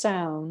share the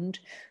sound,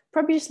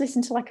 probably just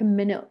listen to like a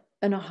minute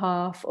and a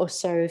half or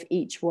so of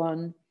each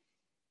one.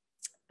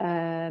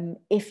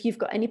 If you've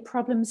got any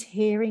problems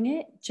hearing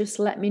it, just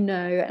let me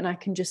know and I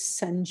can just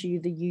send you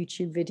the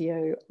YouTube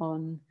video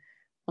on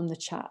the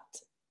chat.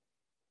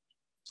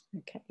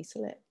 Okay,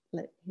 so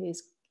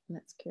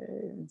let's go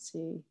and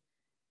see.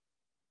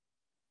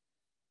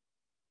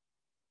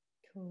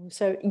 Cool.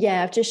 So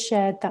yeah, I've just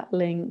shared that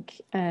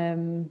link.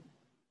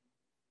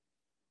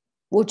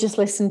 We'll just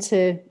listen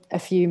to a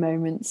few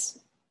moments,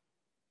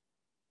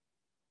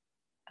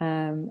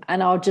 and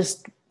I'll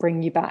just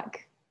bring you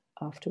back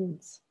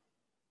afterwards.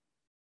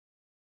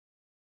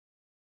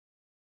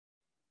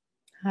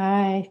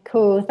 Hi,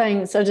 cool,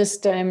 thanks. I'll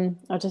just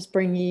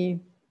bring you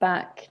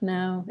back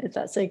now, if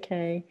that's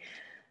okay.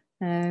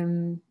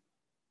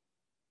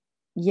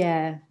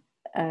 Yeah,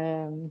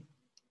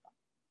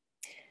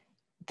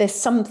 there's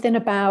something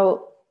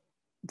about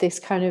this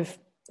kind of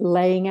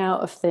laying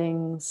out of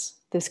things,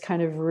 this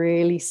kind of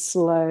really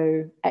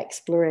slow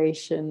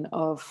exploration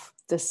of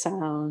the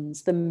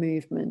sounds, the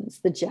movements,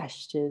 the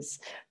gestures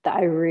that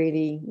I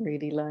really,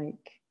 really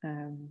like.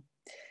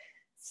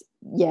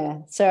 Yeah,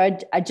 so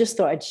I just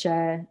thought I'd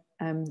share.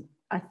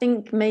 I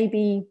think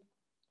maybe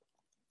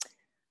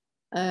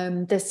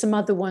there's some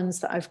other ones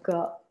that I've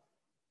got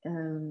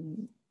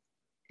in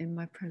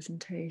my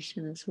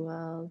presentation as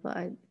well,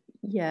 but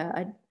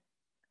yeah,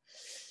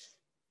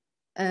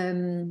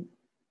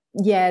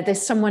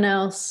 there's someone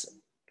else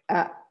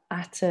at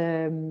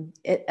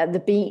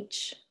the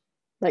beach,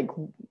 like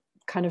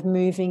kind of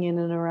moving in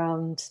and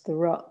around the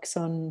rocks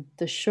on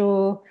the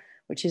shore,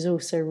 which is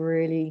also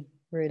really,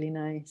 really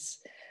nice.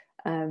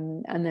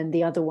 And then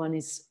the other one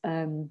is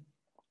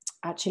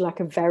actually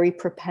like a very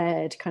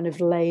prepared, kind of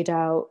laid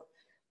out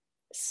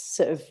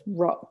sort of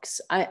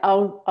rocks.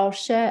 I'll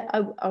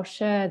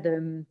share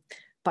them,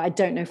 but I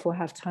don't know if we'll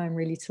have time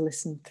really to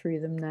listen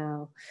through them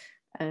now.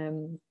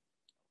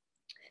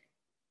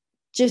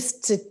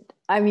 Just to,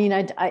 I mean,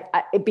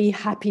 I'd be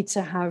happy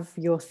to have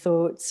your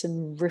thoughts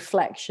and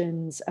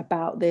reflections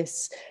about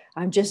this.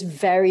 I'm just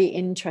very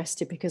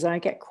interested because I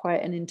get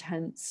quite an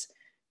intense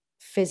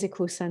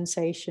physical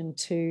sensation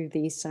to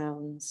these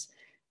sounds.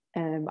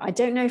 I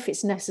don't know if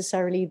it's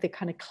necessarily the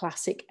kind of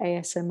classic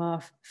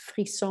ASMR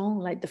frisson,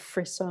 like the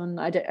frisson.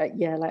 I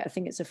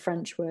think it's a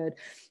French word.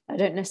 I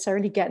don't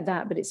necessarily get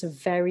that, but it's a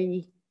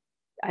very,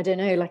 I don't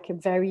know, like a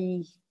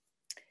very,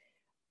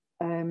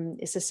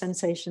 it's a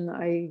sensation that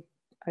I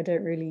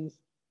don't really,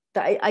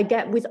 that I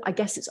get with, I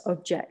guess it's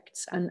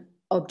objects and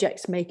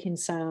objects making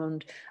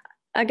sound.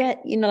 I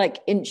get, you know, like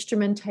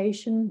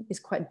instrumentation is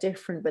quite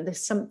different, but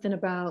there's something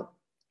about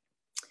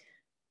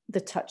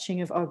the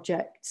touching of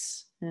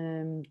objects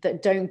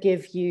that don't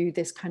give you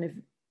this kind of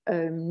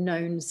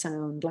known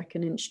sound like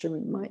an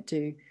instrument might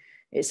do.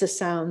 It's a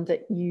sound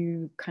that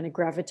you kind of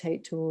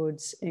gravitate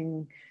towards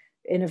in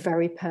a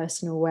very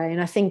personal way.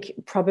 And I think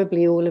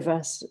probably all of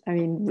us, I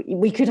mean,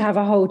 we could have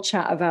a whole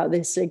chat about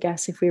this, I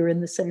guess, if we were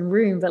in the same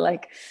room, but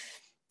like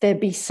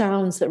there'd be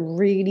sounds that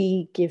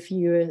really give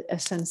you a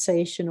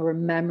sensation or a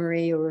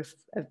memory or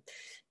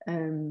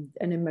an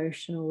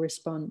emotional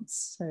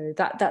response. So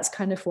that's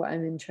kind of what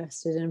I'm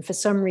interested in. For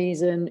some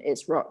reason,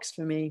 it's rocks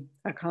for me.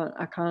 I can't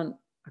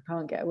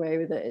get away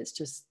with it. It's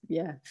just,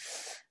 yeah.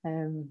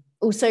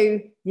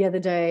 Also, the other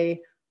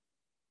day,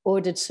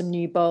 ordered some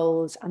new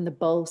bowls, and the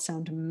bowls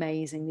sound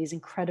amazing. These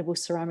incredible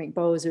ceramic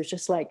bowls. It was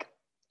just like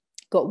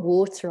got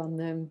water on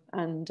them,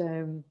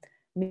 and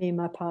me and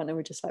my partner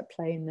were just like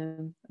playing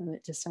them, and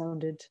it just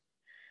sounded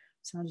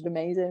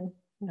amazing.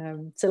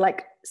 So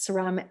like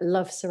ceramic,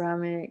 love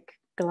ceramic,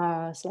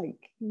 glass,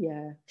 like,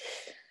 yeah.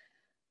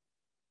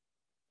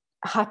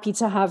 Happy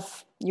to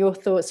have your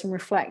thoughts and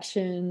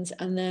reflections.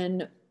 And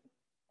then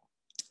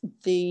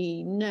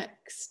the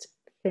next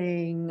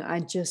thing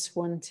I just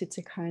wanted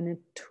to kind of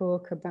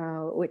talk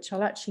about, which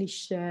I'll actually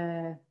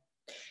share.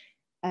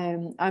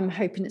 I'm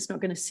hoping it's not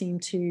going to seem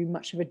too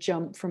much of a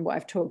jump from what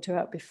I've talked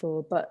about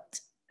before,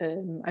 but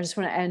I just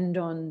want to end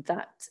on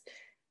that.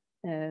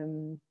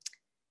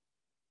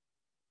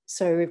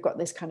 So we've got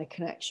this kind of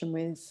connection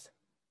with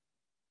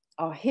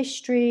our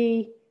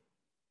history,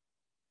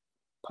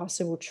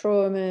 possible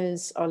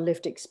traumas, our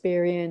lived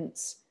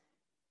experience,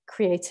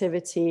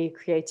 creativity,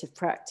 creative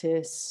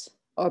practice,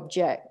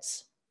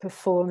 objects,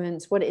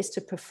 performance, what it is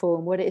to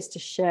perform, what it is to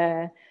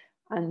share,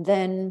 and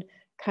then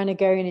kind of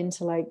going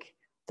into like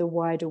the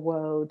wider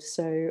world.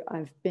 So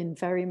I've been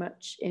very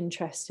much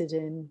interested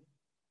in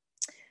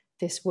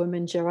this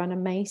woman, Joanna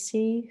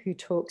Macy, who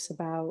talks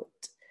about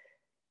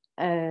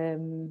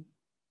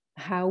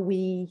how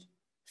we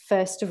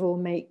first of all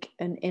make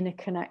an inner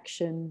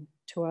connection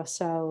to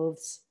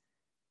ourselves,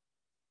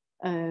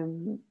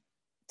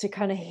 to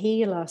kind of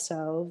heal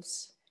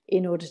ourselves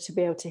in order to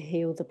be able to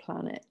heal the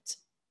planet.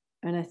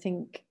 And I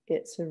think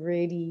it's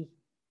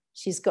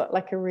she's got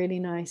like a really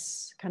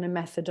nice kind of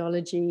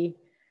methodology.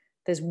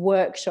 There's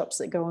workshops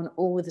that go on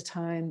all the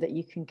time that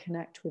you can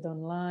connect with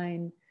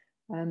online,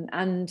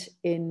 and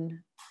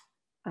in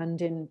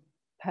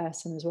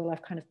person as well.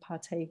 I've kind of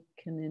partaken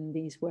in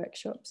these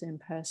workshops in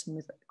person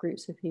with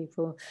groups of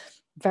people,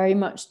 very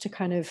much to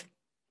kind of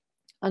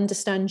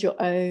understand your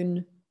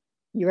own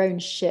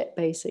shit,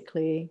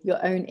 basically,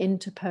 your own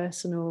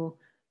interpersonal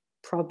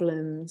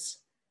problems,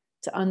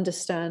 to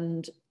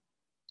understand.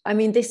 I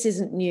mean, this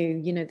isn't new,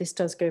 you know, this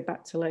does go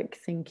back to like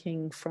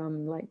thinking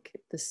from like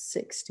the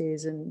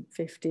 60s and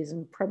 50s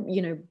and,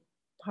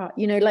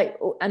 like,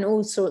 and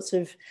all sorts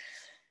of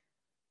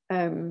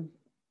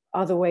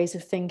other ways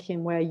of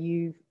thinking where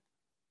you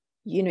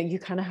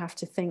kind of have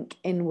to think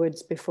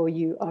inwards before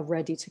you are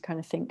ready to kind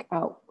of think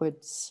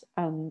outwards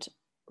and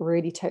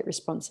really take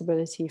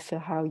responsibility for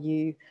how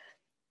you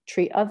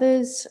treat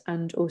others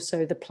and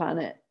also the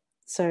planet.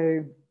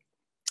 So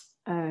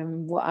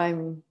what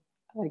I'm,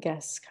 I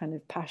guess, kind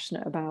of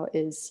passionate about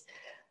is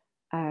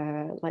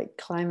like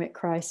climate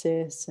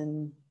crisis,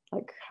 and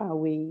like how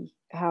we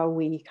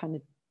kind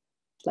of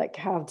like,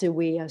 how do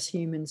we as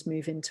humans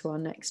move into our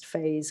next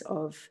phase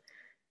of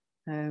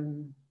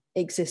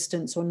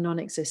existence or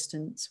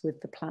non-existence with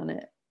the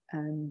planet,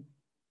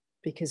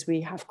 because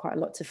we have quite a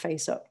lot to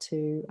face up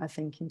to, I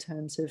think, in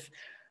terms of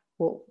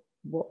what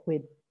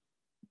we're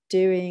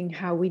doing,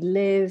 how we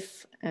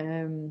live.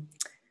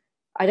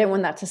 I don't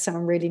want that to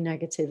sound really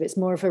negative. It's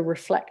more of a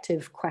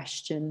reflective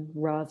question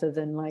rather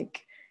than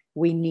like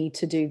we need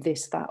to do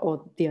this, that,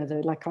 or the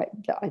other. Like I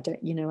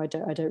don't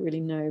really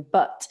know.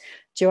 But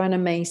Joanna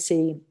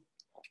Macy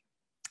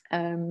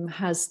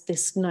has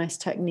this nice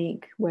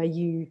technique where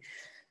you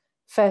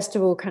first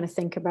of all kind of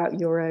think about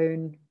your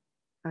own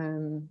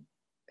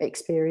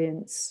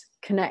experience,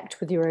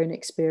 connect with your own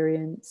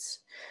experience,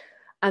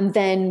 and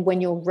then when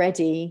you're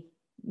ready,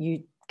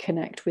 you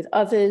connect with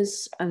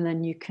others, and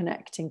then you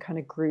connect in kind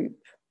of group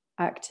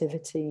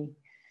activity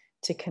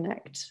to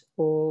connect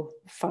or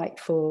fight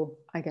for,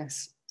 I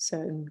guess,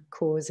 certain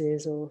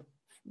causes, or,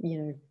 you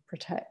know,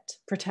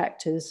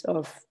 protectors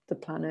of the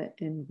planet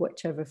in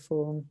whichever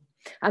form.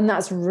 And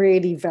that's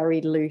really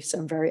very loose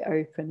and very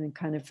open and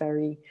kind of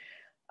very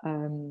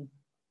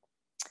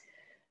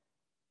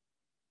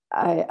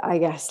I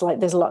guess,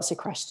 like, there's lots of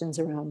questions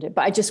around it,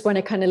 but I just want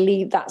to kind of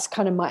leave, that's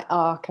kind of my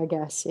arc, I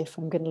guess. If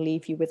I'm going to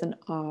leave you with an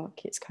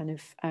arc, it's kind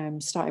of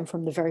starting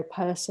from the very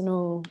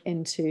personal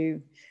into,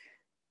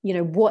 you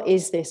know, what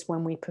is this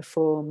when we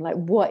perform? Like,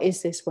 what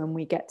is this when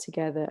we get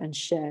together and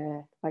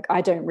share? Like,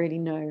 I don't really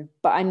know,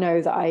 but I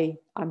know that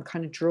I'm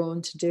kind of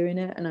drawn to doing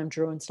it, and I'm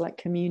drawn to like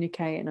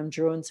communicate, and I'm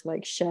drawn to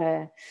like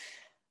share.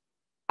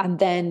 And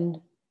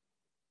then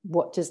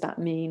what does that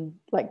mean?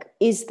 Like,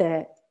 is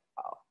there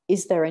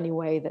any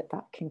way that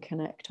can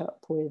connect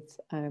up with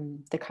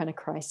the kind of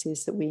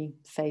crises that we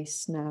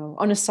face now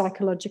on a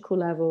psychological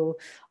level,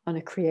 on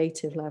a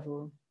creative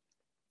level?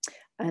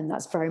 And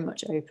that's very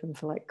much open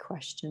for like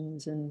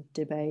questions and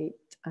debate.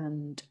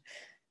 And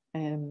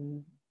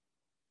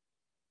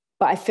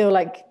but I feel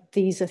like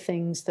these are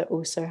things that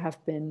also have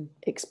been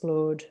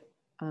explored,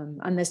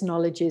 and there's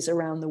knowledges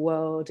around the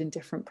world in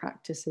different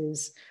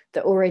practices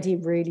that already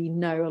really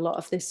know a lot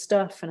of this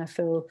stuff. And I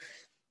feel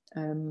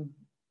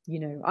you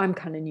know, I'm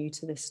kind of new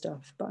to this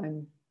stuff, but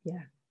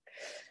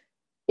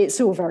it's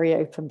all very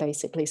open,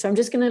 basically. So I'm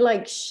just going to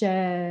like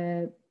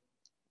share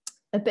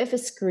a bit of a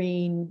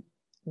screen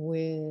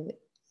with,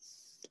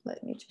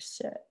 let me just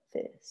share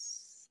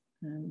this.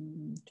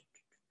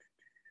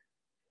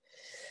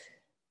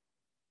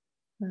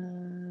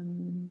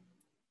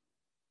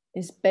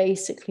 is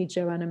basically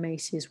Joanna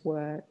Macy's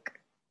work.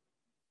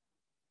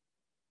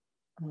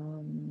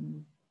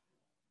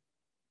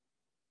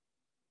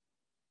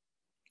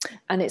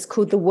 And it's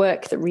called The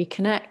Work That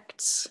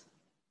Reconnects.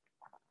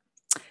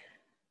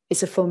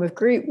 It's a form of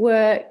group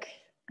work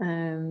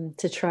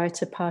to try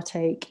to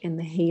partake in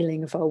the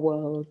healing of our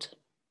world.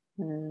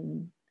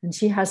 And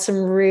she has some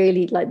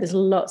really, like, there's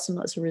lots and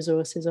lots of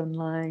resources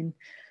online,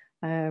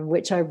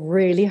 which I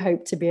really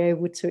hope to be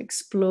able to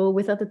explore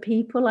with other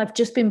people. I've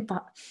just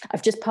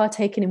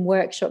partaken in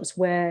workshops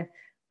where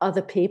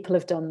other people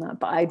have done that,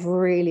 but I'd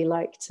really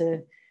like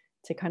to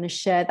kind of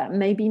share that.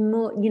 Maybe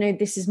more, you know,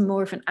 this is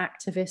more of an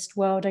activist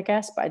world, I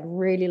guess, but I'd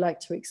really like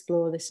to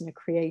explore this in a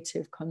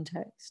creative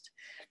context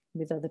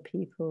with other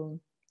people.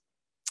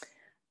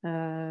 So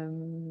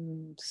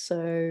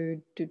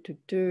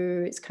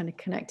it's kind of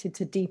connected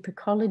to deep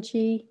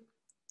ecology.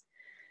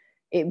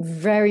 It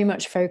very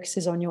much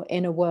focuses on your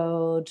inner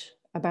world,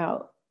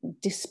 about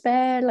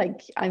despair.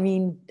 Like, I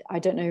mean, I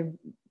don't know,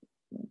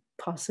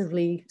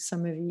 possibly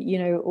some of you, you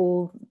know,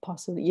 all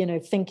possibly, you know,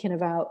 thinking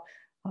about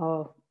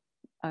our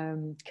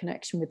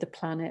connection with the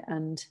planet,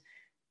 and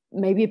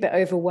maybe a bit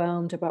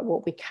overwhelmed about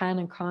what we can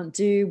and can't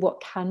do. What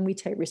can we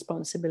take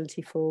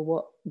responsibility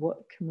for?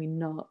 What can we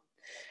not?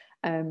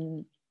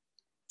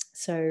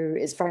 So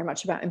it's very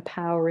much about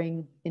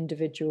empowering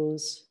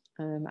individuals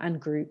and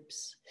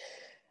groups.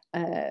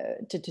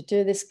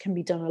 This can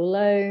be done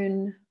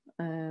alone.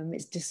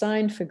 It's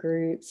designed for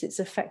groups. Its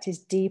effect is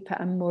deeper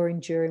and more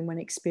enduring when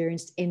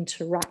experienced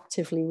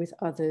interactively with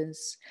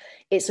others.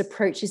 Its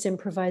approach is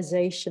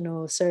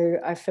improvisational, so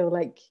I feel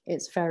like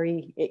it's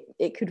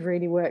it could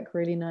really work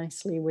really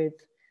nicely with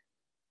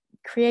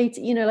create,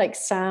 you know, like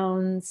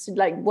sounds,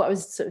 like what I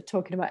was sort of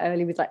talking about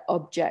earlier with like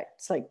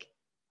objects. Like,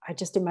 I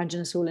just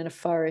imagine us all in a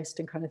forest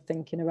and kind of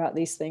thinking about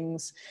these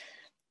things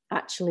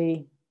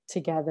actually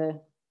together.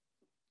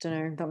 Don't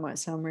know, that might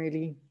sound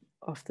really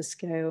off the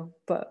scale,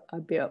 but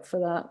I'd be up for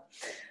that.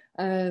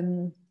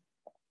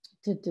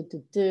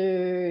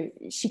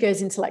 She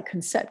goes into like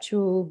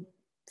conceptual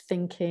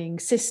thinking,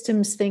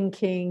 systems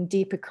thinking,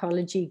 deep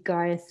ecology,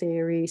 Gaia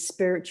theory,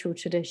 spiritual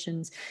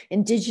traditions,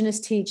 indigenous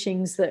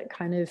teachings that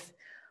kind of,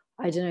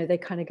 I don't know, they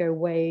kind of go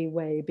way,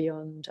 way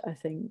beyond, I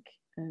think,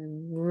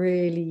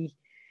 really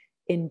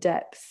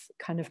in-depth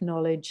kind of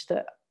knowledge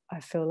that I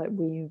feel like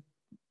we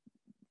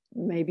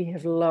maybe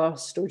have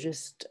lost, or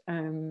just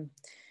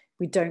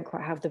we don't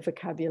quite have the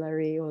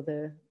vocabulary or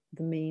the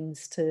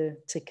means to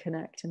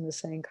connect in the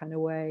same kind of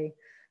way,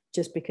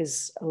 just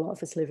because a lot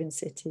of us live in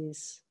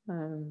cities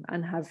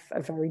and have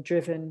a very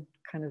driven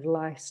kind of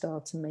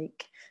lifestyle to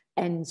make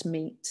ends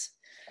meet.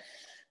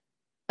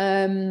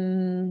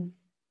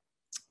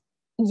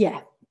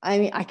 Yeah, I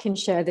mean, I can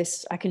share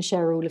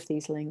all of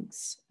these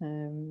links.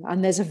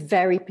 And there's a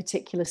very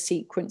particular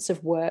sequence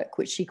of work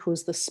which she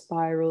calls the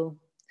spiral,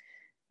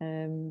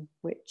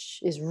 which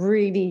is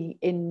really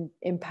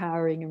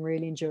empowering and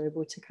really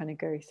enjoyable to kind of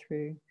go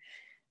through.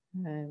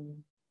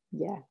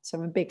 Yeah, so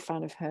I'm a big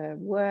fan of her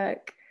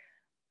work.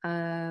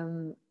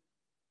 I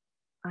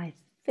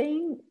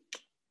think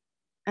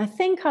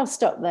I'll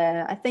stop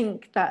there.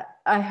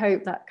 I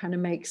hope that kind of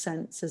makes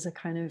sense as a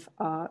kind of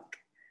arc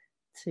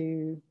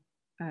to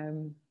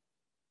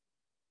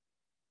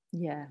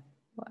yeah,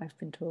 what I've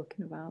been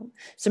talking about.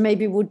 So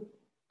maybe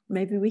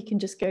we can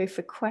just go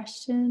for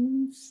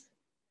questions.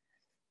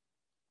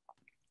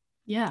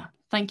 Yeah,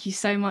 thank you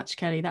so much,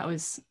 Kelly. That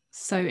was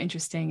so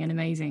interesting and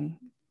amazing.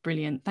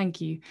 Brilliant. Thank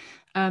you.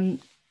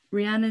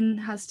 Rhiannon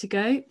has to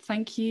go.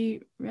 Thank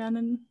you,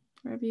 Rhiannon,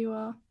 wherever you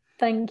are.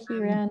 Thank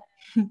you,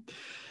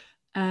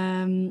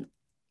 Rhiannon.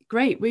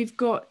 Great. We've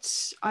got,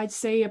 I'd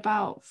say,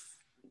 about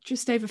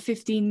just over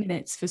 15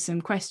 minutes for some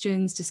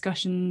questions,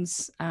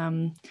 discussions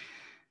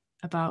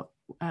about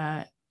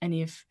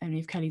any of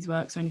Kelly's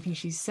works or anything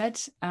she's said.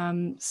 So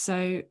I'm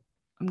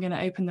going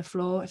to open the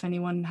floor. If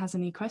anyone has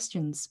any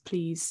questions,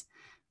 please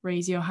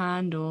raise your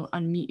hand or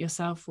unmute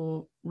yourself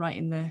or write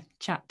in the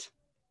chat.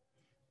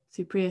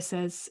 Supriya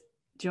says,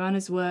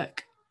 Joanna's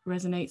work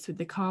resonates with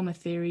the karma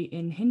theory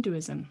in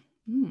Hinduism.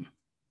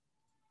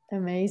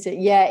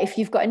 Amazing. Yeah, if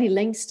you've got any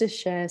links to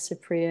share,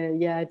 Supriya,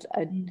 yeah,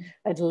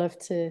 I'd love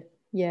to,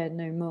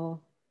 know more.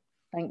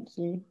 Thank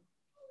you.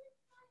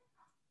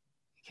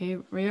 Okay,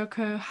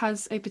 Ryoko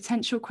has a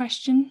potential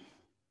question.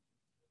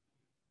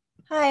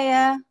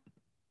 Hiya.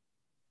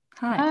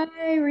 Hi,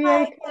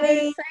 Ryoko.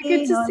 Hi, so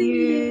good to see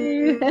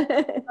you.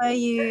 How are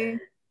you?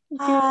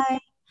 Hi.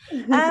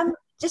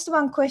 Just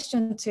one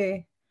question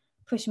to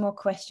push more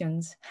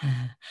questions.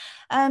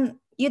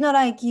 You know,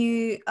 like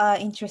you are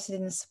interested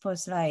in,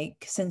 suppose,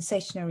 like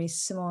sensationally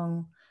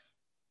small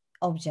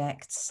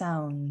objects,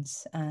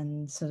 sounds,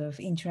 and sort of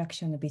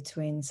interaction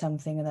between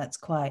something that's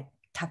quite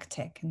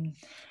tactic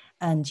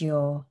and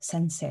your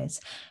senses.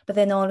 But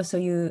then also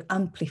you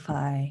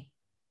amplify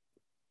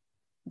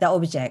the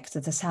object,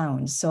 the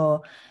sound.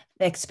 So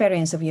the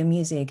experience of your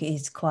music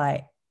is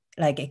quite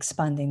like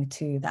expanding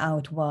to the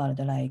out world.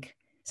 Like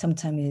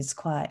sometimes it's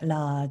quite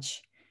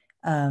large,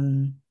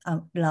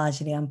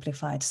 largely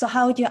amplified. So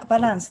how do you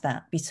balance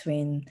that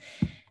between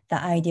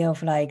the idea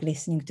of like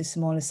listening to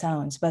smaller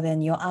sounds, but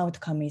then your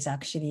outcome is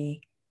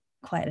actually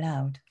quite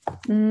loud.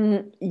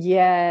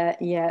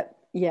 Yeah.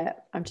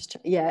 I'm just,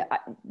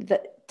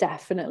 that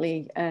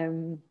definitely.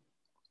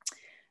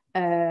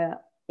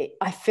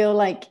 I feel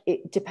like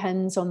it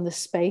depends on the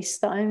space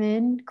that I'm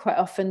in. Quite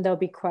often there'll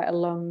be quite a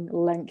long,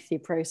 lengthy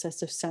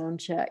process of sound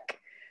check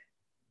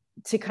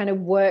to kind of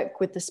work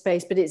with the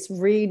space, but it's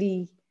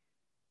really,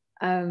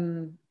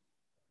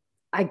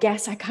 I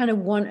guess I kind of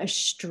want a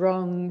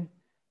strong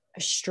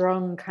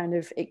kind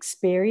of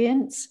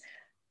experience,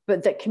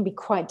 but that can be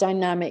quite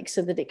dynamic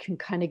so that it can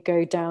kind of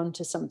go down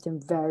to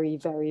something very,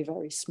 very,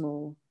 very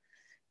small.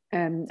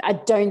 I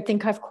don't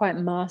think I've quite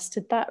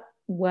mastered that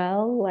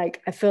well.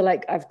 Like, I feel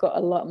like I've got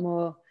a lot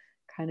more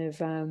kind of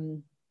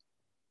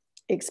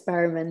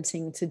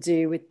experimenting to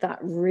do with that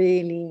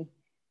really,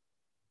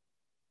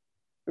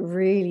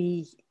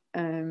 really,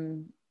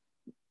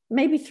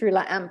 maybe through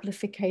like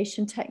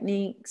amplification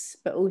techniques,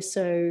 but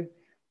also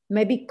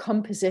maybe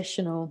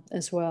compositional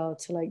as well,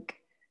 to like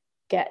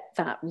get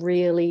that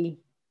really,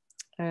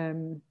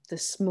 the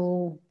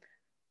small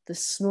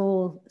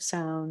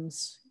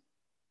sounds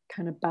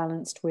kind of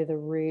balanced with a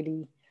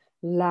really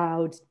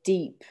loud,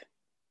 deep.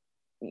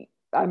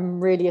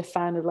 I'm really a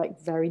fan of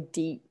like very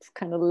deep,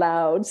 kind of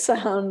loud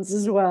sounds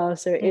as well.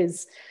 So it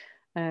is.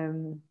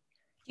 Do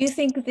you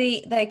think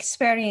the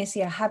experience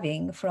you're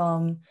having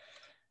from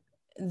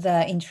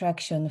the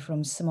interaction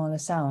from smaller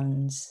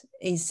sounds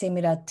is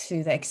similar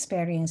to the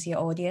experience your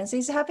audience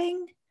is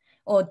having?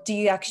 Or do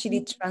you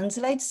actually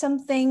translate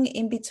something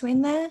in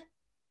between there?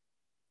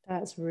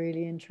 That's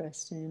really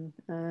interesting.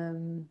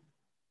 Do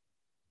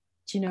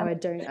you know, I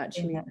don't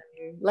actually know.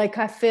 Like,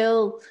 I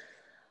feel,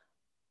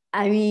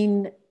 I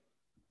mean,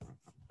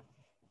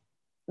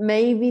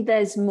 maybe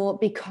there's more,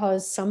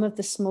 because some of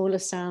the smaller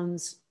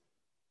sounds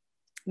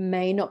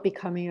may not be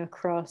coming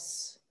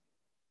across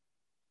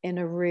in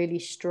a really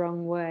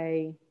strong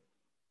way.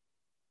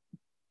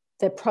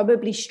 They're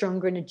probably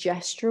stronger in a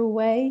gestural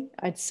way,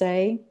 I'd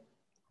say,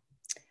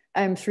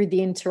 through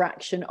the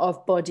interaction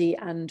of body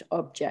and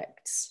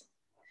objects.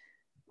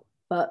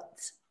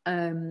 But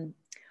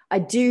I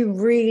do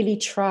really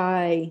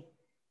try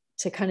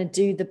to kind of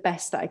do the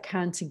best that I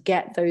can to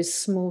get those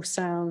small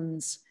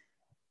sounds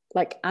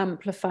like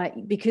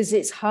amplified, because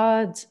it's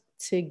hard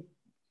to,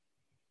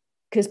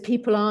 because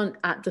people aren't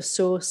at the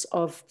source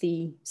of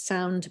the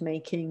sound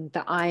making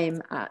that I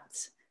am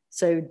at.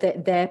 So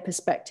their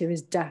perspective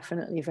is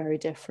definitely very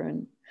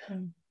different.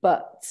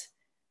 But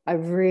I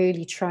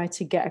really try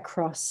to get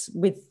across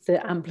with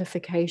the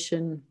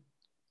amplification,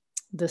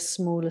 the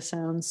smaller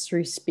sounds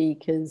through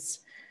speakers,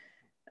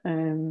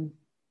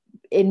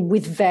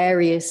 with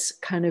various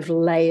kind of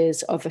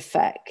layers of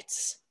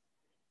effects.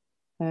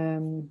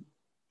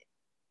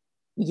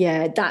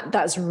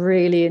 That's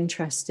really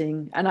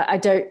interesting, and I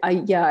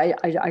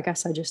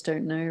guess I just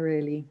don't know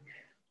really,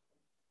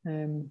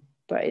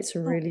 but it's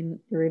really,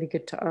 really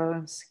good to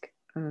ask.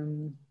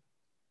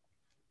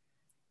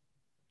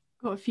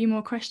 Got a few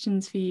more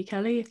questions for you,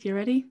 Kelly, if you're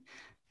ready.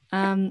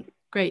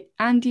 Great.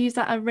 Andy, is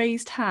that a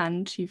raised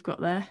hand you've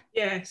got there?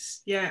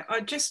 Yes, yeah.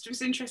 I just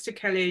was interested,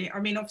 Kelly. I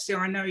mean, obviously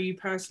I know you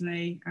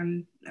personally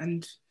and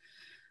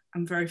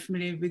I'm very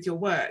familiar with your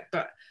work,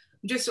 but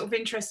I'm just sort of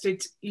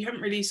interested, you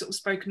haven't really sort of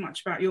spoken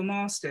much about your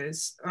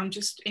masters. I'm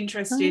just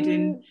interested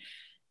in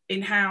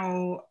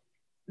how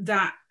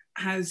that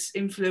has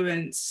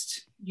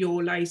influenced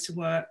your later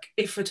work,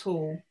 if at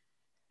all.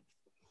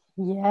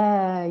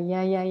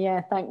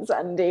 Yeah. Thanks,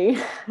 Andy.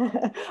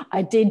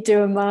 I did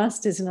do a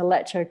master's in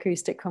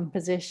electroacoustic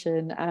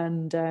composition,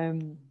 and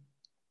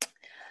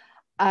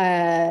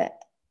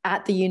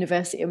at the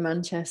University of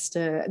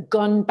Manchester,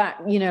 gone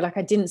back, you know, like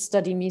I didn't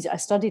study music. I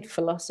studied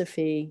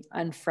philosophy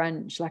and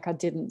French, like I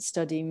didn't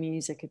study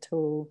music at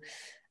all.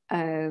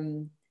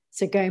 So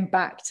going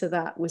back to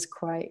that was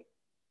quite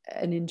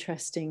an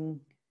interesting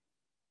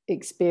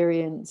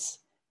experience.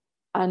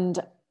 And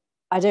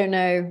I don't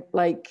know,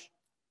 like,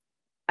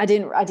 I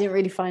didn't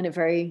really find it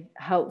very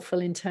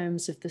helpful in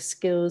terms of the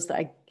skills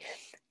that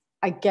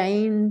I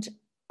gained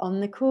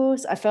on the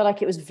course. I felt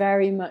like it was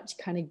very much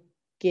kind of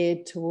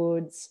geared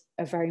towards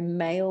a very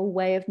male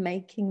way of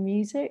making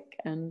music,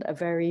 and a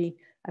very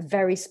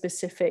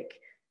specific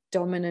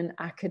dominant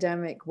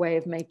academic way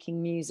of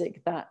making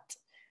music that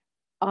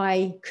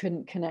I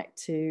couldn't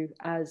connect to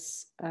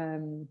as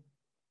a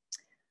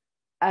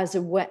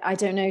way. I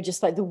don't know,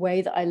 just like the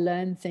way that I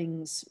learned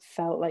things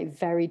felt like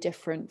very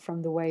different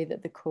from the way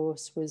that the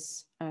course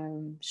was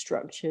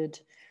structured.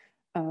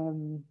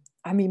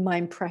 I mean, my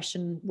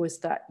impression was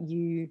that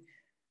you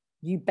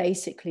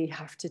basically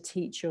have to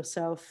teach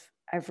yourself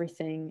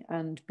everything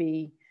and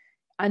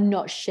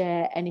not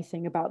share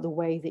anything about the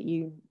way that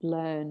you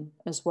learn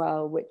as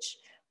well, which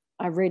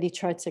I really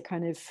tried to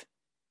kind of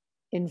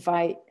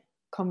invite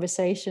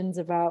conversations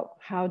about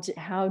how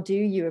do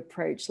you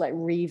approach like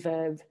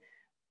reverb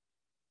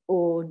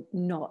or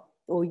not,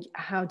 or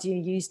how do you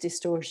use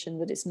distortion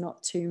that it's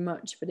not too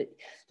much, but it,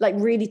 like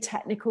really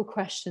technical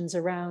questions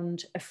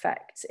around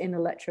effects in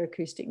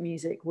electroacoustic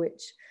music,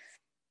 which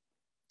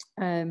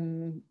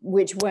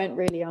which weren't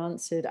really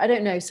answered. I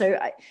don't know. So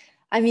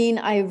I mean,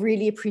 I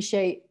really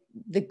appreciate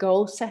the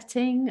goal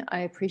setting. I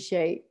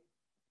appreciate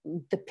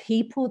the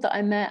people that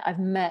I met. I've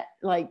met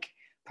like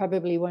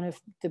probably one of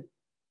the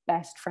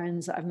best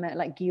friends that I've met,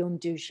 like Guillaume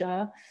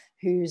Duchat,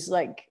 who's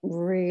like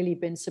really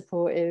been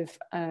supportive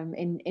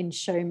in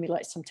showing me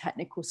like some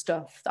technical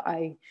stuff that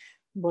I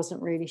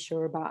wasn't really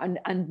sure about,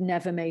 and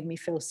never made me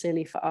feel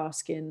silly for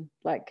asking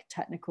like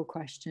technical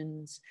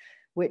questions,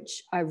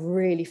 which I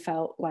really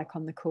felt like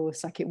on the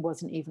course, like it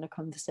wasn't even a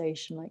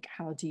conversation, like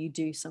how do you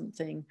do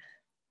something,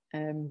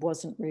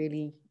 wasn't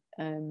really,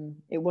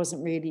 it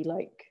wasn't really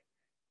like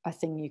a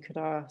thing you could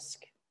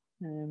ask.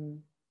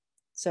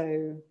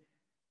 So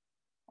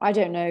I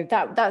don't know,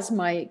 that's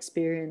my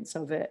experience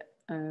of it.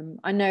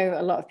 I know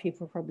a lot of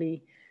people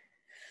probably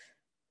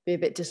be a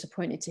bit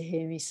disappointed to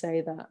hear me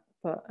say that,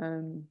 but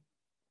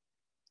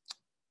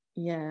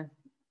yeah,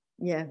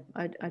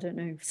 I don't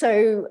know.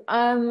 So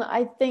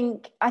I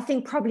think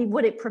probably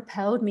what it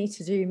propelled me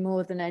to do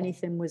more than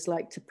anything was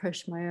like to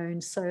push my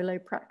own solo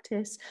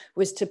practice,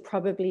 was to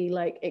probably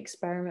like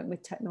experiment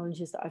with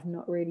technologies that I've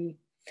not really,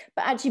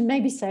 but actually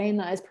maybe saying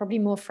that is probably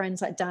more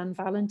friends like Dan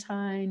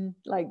Valentine,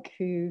 like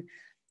who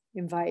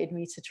invited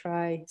me to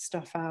try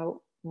stuff out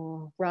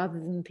more rather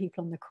than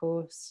people on the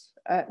course,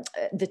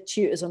 the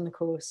tutors on the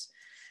course.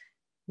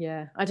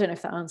 Yeah, I don't know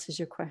if that answers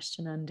your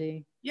question,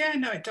 Andy. Yeah,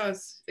 no, it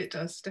does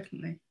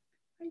definitely.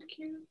 Thank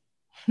you.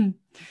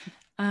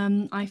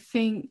 I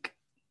think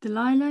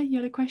Delilah, you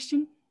had a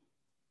question?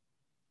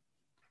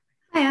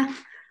 Hiya.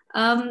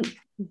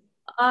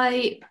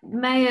 I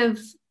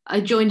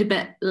joined a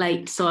bit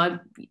late, so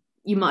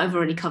you might have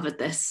already covered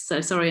this,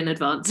 so sorry in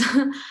advance.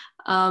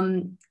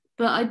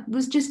 But I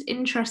was just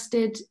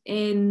interested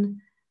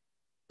in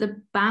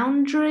the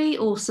boundary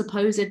or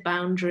supposed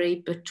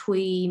boundary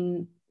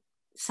between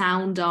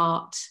sound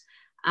art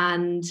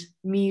and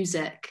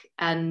music,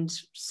 and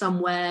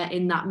somewhere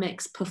in that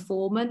mix,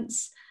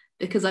 performance,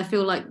 because I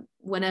feel like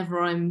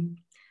whenever I'm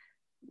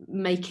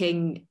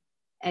making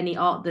any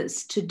art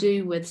that's to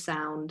do with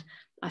sound,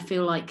 I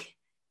feel like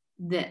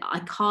that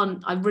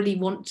I really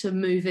want to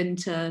move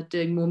into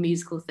doing more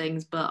musical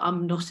things, but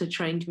I'm not a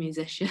trained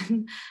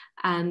musician.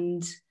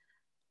 And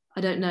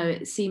I don't know,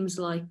 it seems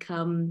like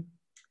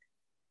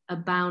a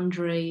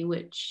boundary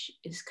which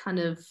is kind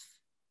of,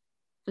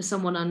 for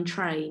someone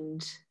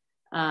untrained,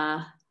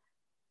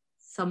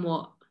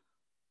 somewhat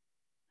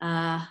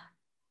I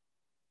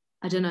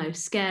don't know,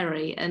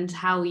 scary, and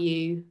how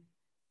you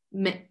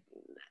I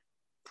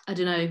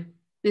don't know,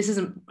 this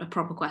isn't a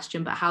proper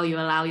question, but how you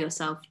allow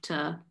yourself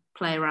to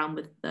play around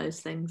with those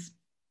things.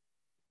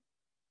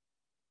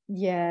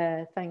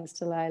 Yeah, thanks,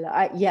 Delilah.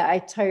 I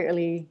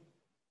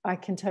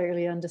can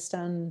totally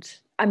understand.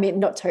 I mean,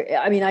 not totally,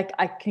 I mean,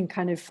 I can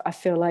kind of, I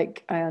feel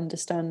like I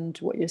understand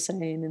what you're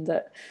saying, in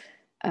that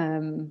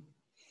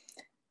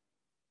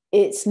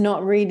it's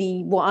not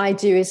really, what I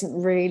do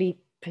isn't really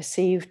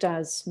perceived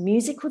as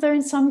music, although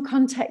in some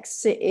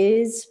contexts it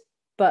is,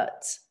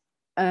 but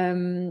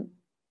I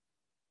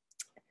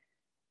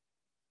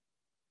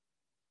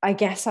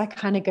guess I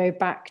kind of go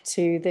back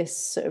to this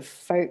sort of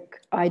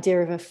folk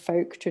idea of a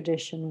folk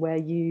tradition where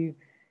you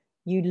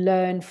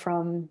learn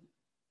from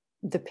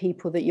the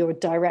people that you're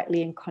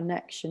directly in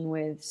connection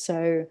with.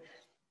 So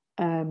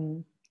I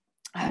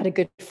had a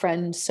good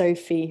friend,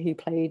 Sophie, who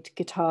played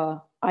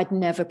guitar. I'd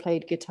never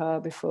played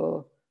guitar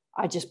before.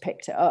 I just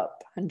picked it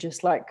up and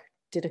just like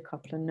did a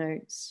couple of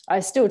notes.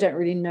 I still don't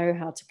really know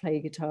how to play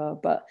guitar,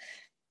 but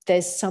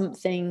there's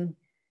something,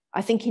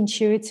 I think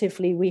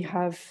intuitively we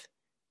have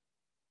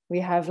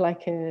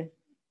like a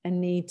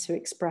need to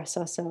express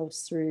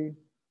ourselves through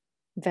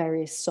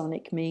various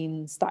sonic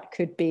means. That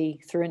could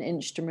be through an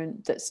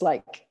instrument that's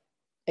like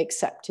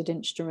accepted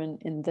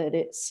instrument, in that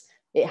it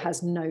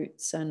has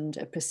notes and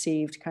a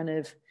perceived kind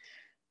of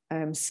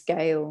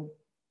scale,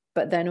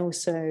 but then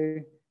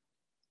also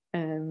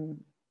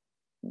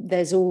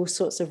there's all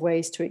sorts of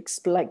ways to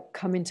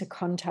come into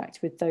contact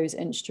with those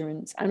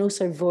instruments, and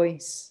also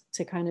voice,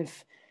 to kind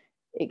of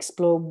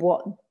explore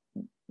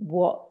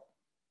what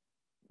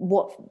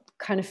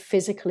kind of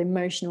physical,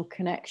 emotional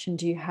connection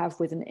do you have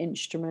with an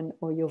instrument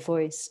or your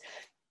voice.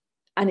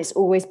 And it's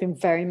always been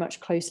very much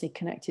closely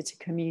connected to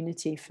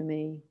community for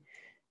me.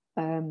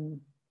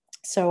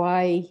 So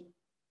I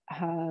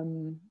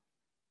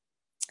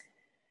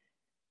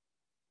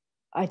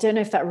don't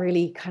know if that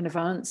really kind of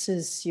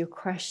answers your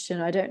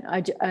question.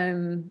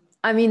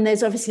 I mean,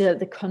 there's obviously like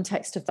the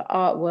context of the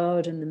art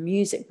world and the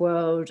music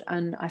world,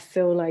 and I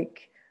feel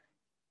like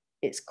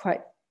it's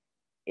quite,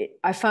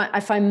 I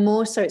find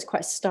more so it's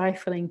quite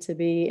stifling to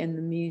be in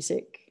the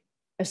music,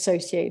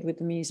 associated with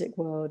the music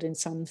world in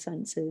some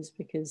senses,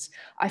 because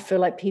I feel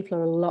like people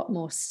are a lot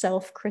more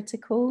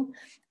self-critical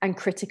and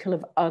critical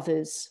of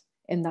others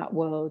in that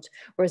world.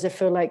 Whereas I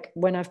feel like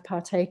when I've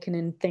partaken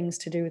in things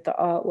to do with the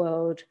art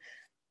world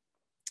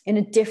in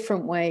a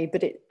different way,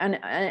 but it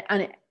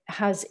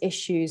has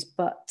issues,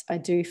 but I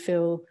do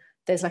feel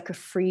there's like a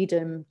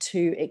freedom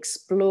to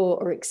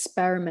explore or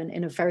experiment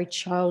in a very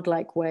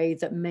childlike way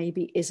that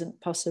maybe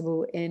isn't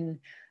possible in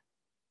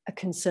a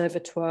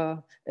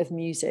conservatoire of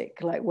music,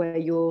 like where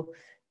you're,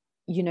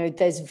 you know,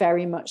 there's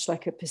very much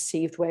like a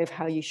perceived way of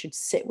how you should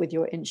sit with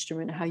your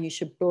instrument, how you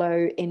should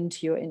blow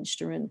into your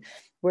instrument.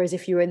 Whereas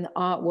if you're in the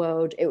art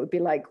world, it would be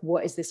like,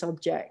 what is this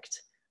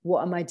object?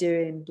 What am I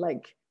doing?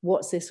 Like,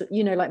 what's this?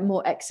 You know, like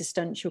more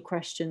existential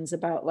questions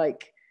about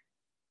like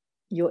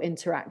your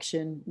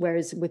interaction.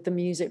 Whereas with the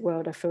music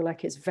world, I feel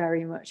like it's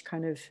very much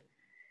kind of,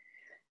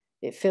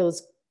 it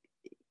feels,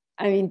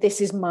 I mean, this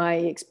is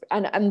my,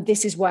 and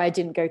this is why I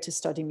didn't go to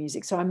study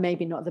music. So I'm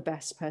maybe not the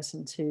best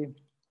person to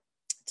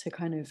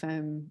kind of,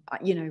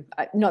 you know,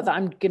 not that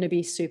I'm going to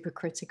be super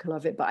critical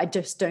of it, but I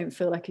just don't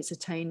feel like it's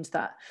attained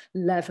that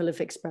level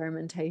of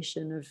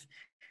experimentation, of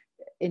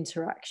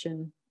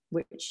interaction,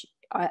 which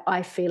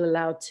I feel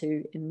allowed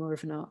to in more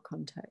of an art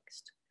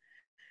context.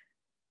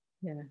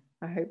 Yeah,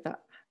 I hope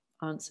that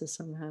answers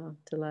somehow,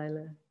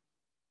 Delilah.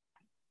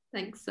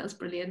 Thanks, that's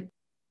brilliant.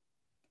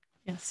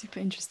 Yeah, super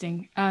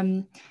interesting.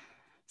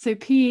 So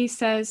PE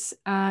says,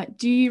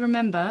 do you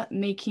remember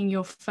making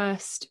your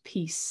first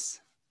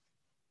piece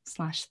 /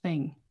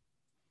 thing?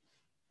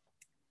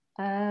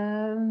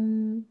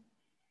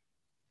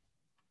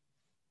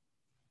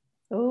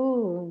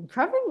 Oh,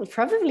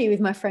 probably with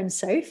my friend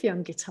Sophie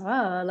on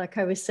guitar. Like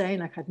I was saying,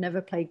 like I'd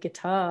never played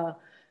guitar,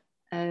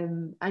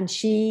 and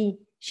she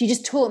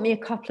just taught me a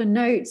couple of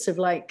notes of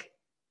like,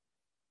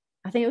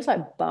 I think it was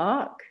like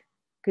Bach,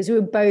 because we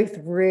were both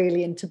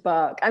really into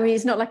Bach. I mean,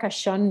 it's not like I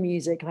shun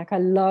music. Like I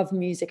love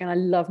music and I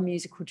love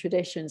musical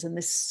traditions, and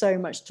there's so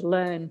much to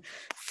learn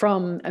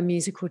from a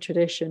musical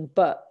tradition.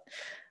 But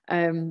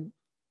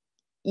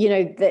you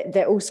know,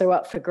 they're also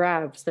up for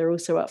grabs. They're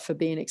also up for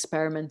being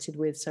experimented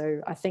with.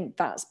 So I think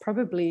that's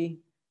probably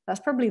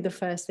the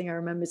first thing I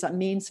remember, is like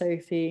me and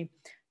Sophie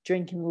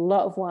drinking a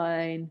lot of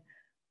wine,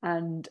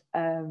 and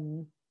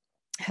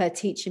her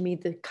teaching me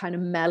the kind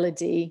of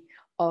melody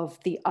of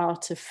the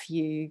Art of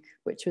Fugue,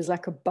 which was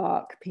like a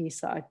Bach piece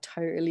that I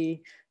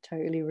totally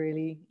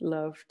really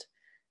loved.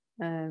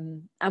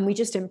 And we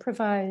just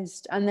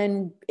improvised, and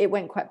then it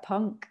went quite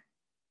punk.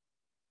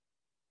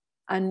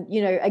 And,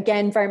 you know,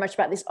 again, very much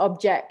about this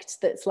object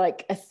that's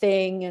like a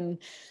thing, and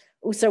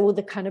also all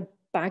the kind of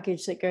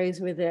baggage that goes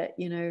with it.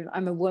 You know,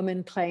 I'm a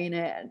woman playing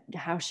it.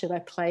 How should I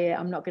play it?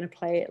 I'm not going to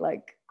play it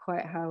like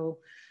quite how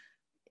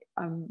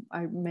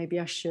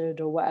maybe I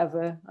should, or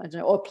whatever. I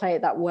don't know, or play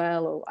it that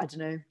well, or I don't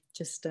know.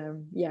 Just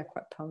yeah,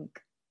 quite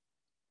punk.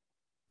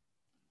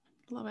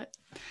 Love it.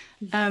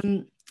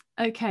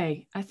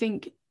 Okay, I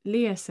think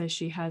Leah says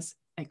she has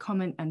a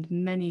comment and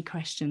many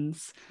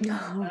questions.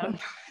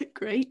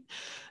 Great.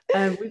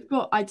 We've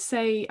got, I'd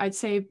say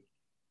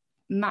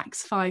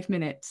max 5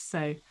 minutes,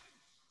 so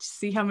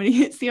see how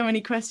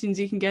many questions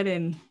you can get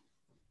in.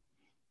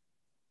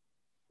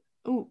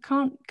 Oh,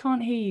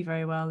 can't hear you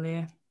very well,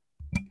 Leah.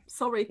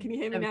 Sorry, can you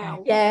hear me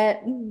now?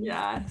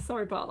 Yeah,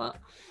 sorry about that.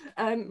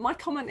 My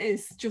comment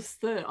is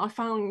just that I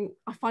find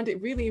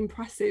it really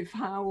impressive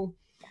how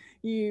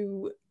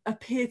you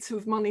appear to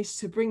have managed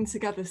to bring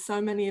together so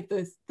many of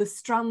the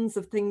strands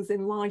of things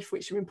in life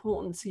which are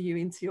important to you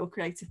into your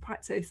creative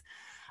practice.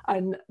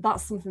 And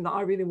that's something that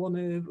I really want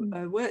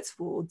to work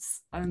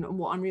towards, and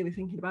what I'm really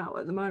thinking about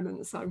at the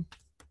moment. So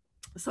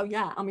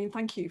yeah, I mean,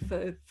 thank you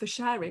for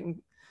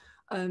sharing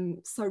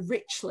so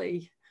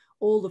richly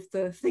all of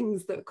the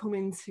things that come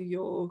into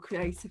your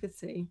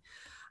creativity.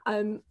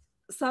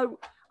 So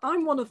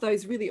I'm one of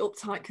those really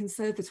uptight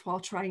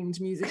conservatoire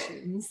trained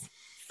musicians.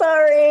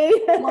 Sorry.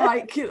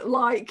 like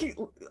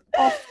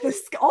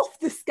off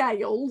the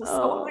scale.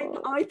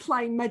 So I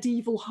play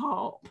medieval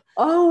harp.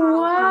 Oh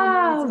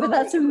wow, but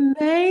that's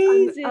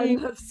amazing.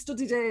 And have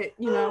studied it,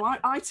 you know,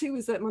 I too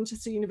was at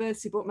Manchester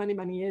University, but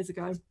many years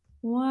ago.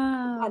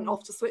 Wow. And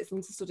off to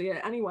Switzerland to study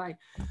it anyway.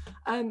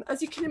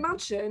 As you can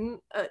imagine,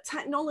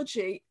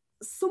 technology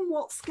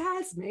somewhat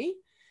scares me,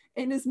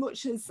 in as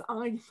much as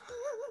I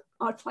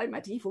play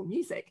medieval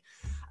music.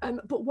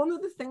 But one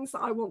of the things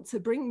that I want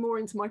to bring more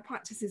into my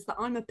practice is that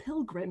I'm a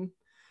pilgrim.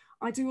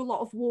 I do a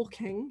lot of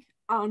walking.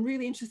 I'm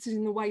really interested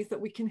in the ways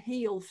that we can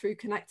heal through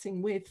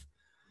connecting with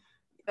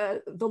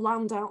the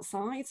land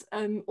outside,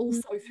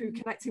 also through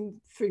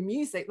connecting through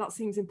music. That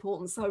seems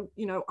important. So,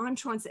 you know, I'm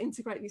trying to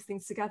integrate these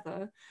things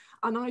together,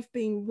 and I've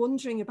been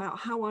wondering about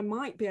how I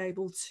might be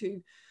able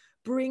to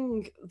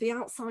bring the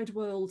outside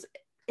world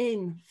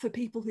in for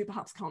people who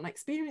perhaps can't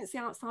experience the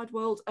outside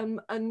world. And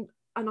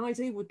an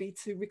idea would be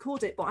to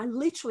record it, but I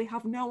literally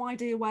have no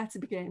idea where to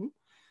begin.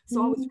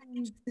 So I was really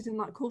interested in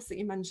that course that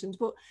you mentioned.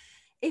 But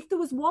if there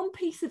was one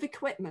piece of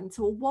equipment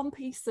or one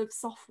piece of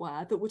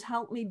software that would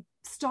help me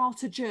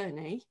start a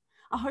journey,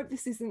 I hope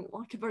this isn't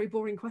like a very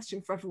boring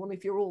question for everyone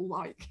if you're all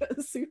like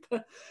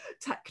super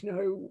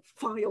techno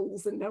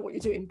files and know what you're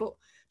doing, but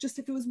just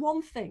if there was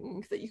one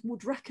thing that you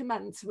would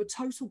recommend to a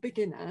total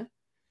beginner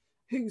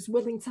who's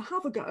willing to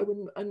have a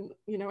go and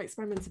you know,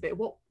 experiment a bit,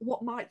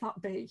 what might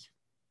that be?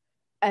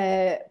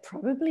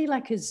 Probably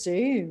like a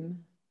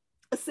Zoom.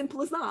 As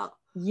simple as that?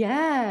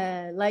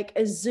 Yeah, like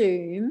a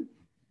Zoom.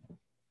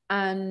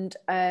 And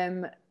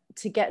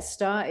to get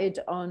started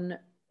on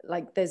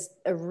like there's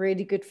a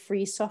really good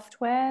free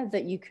software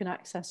that you can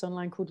access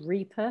online called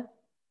Reaper.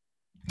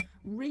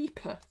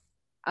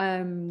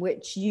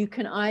 Which you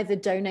can either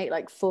donate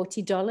like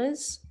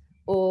 $40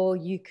 or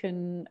you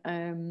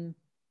can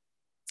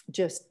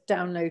just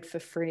download for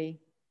free.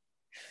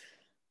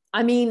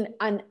 I mean,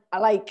 and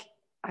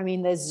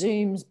there's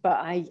Zooms, but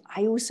I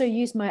also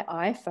use my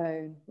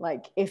iPhone.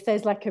 Like if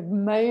there's like a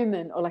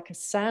moment or like a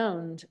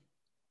sound,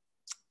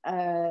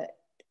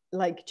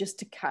 like just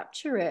to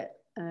capture it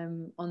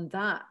on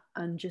that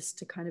and just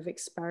to kind of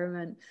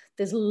experiment.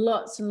 There's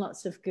lots and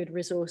lots of good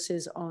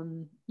resources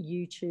on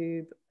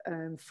YouTube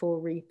for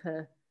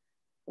Reaper.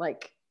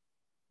 Like,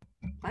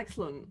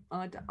 excellent.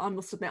 I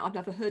must admit, I've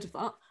never heard of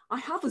that. I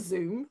have a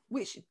Zoom,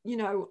 which, you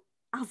know,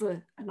 as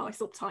a nice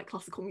uptight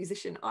classical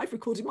musician, I've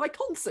recorded my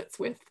concerts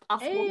with,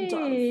 as one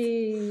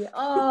does.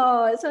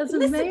 Oh, it sounds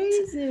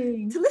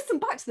amazing. To listen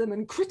back to them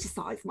and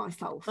criticise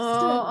myself.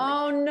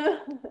 Oh no.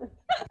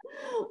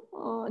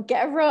 Oh,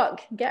 get a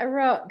rock.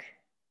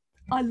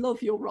 I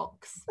love your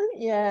rocks.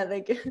 Yeah,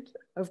 they're good.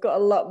 I've got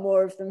a lot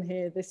more of them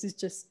here. This is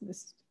just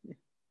this.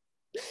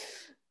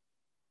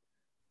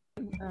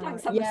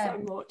 Thanks ever so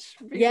much.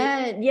 Really,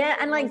 yeah,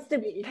 and like the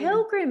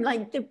pilgrim,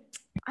 like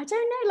I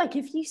don't know, like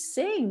if you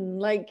sing,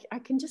 like I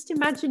can just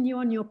imagine you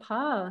on your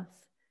path.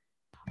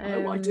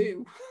 I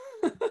do.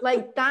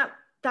 Like that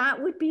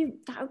would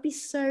be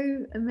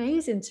so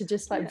amazing to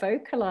just like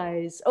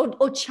vocalize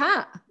or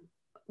chat.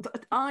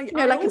 I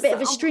like also, a bit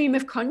of a stream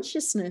of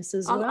consciousness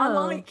as well. I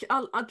like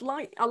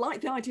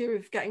the idea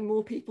of getting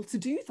more people to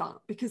do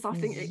that, because I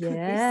think it could be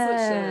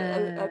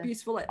such a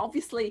beautiful,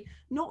 obviously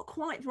not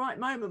quite the right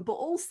moment, but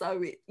also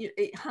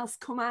it has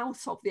come out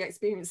of the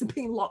experience of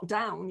being locked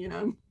down, you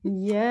know.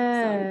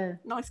 Yeah. So,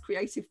 nice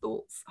creative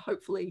thoughts,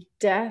 hopefully.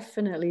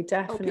 Definitely.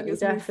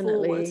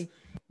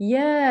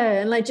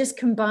 Yeah, and like just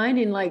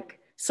combining like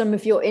some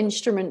of your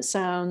instrument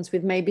sounds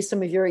with maybe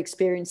some of your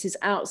experiences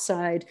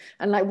outside,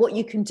 and like what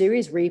you can do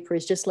is Reaper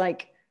is just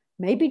like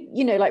maybe,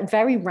 you know, like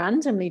very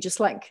randomly just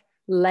like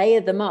layer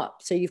them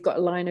up, so you've got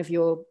a line of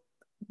your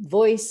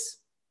voice,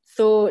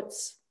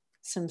 thoughts,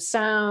 some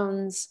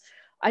sounds,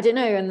 I don't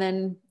know, and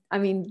then I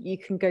mean you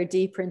can go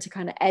deeper into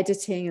kind of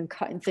editing and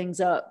cutting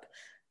things up,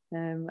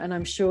 and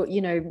I'm sure,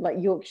 you know, like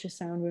Yorkshire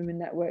Sound Women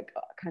Network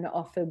kind of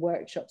offer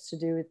workshops to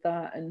do with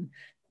that,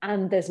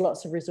 and there's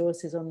lots of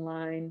resources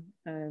online.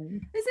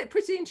 Is it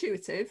pretty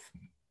intuitive?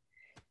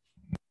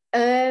 Or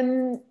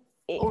do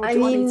I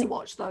need to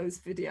watch those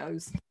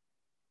videos?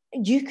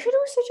 You could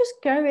also just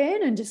go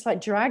in and just like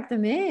drag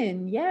them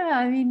in. Yeah,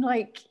 I mean,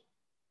 like,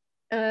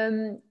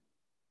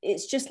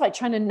 it's just like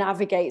trying to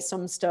navigate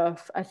some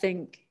stuff, I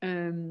think. I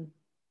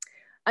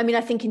mean,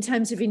 I think in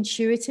terms of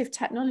intuitive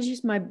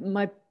technologies,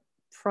 my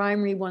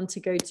primary one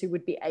to go to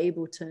would be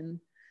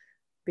Ableton,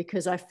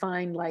 because I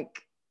find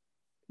like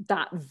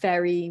that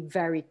very,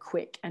 very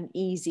quick and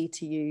easy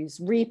to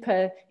use.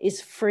 Reaper is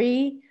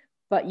free,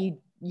 but you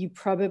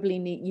probably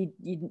need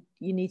you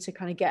need to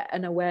kind of get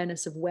an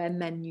awareness of where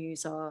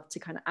menus are to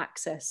kind of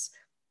access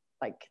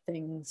like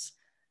things.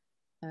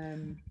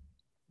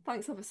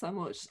 Thanks ever so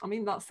much. I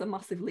mean, that's a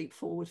massive leap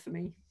forward for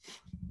me.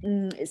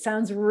 It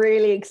sounds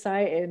really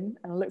exciting.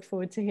 I look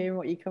forward to hearing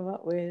what you come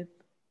up with.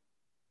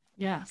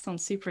 Yeah,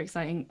 sounds super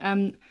exciting.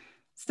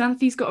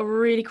 Stanley's got a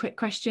really quick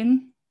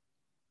question.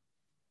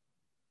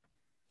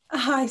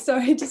 Hi,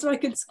 sorry, just so I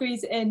could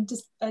squeeze it in,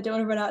 just I don't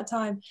want to run out of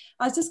time.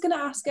 I was just going to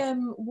ask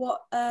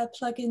what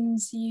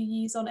plugins you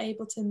use on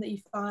Ableton that you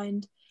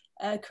find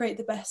create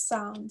the best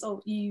sounds, or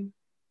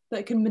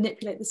that can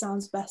manipulate the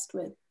sounds best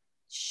with.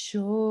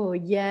 Sure,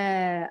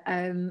 yeah.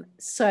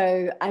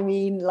 So I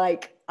mean,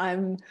 like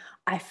I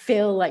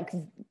feel like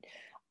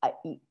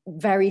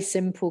very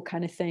simple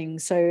kind of thing.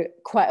 So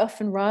quite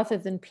often, rather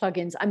than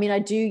plugins, I mean, I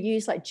do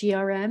use like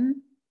GRM.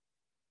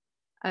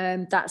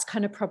 That's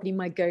kind of probably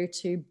my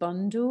go-to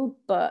bundle,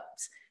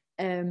 but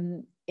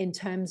in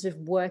terms of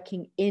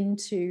working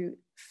into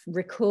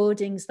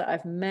recordings that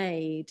I've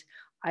made,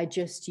 I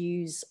just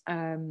use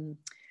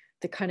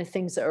the kind of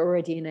things that are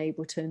already in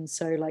Ableton.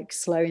 So like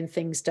slowing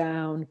things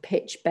down,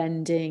 pitch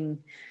bending.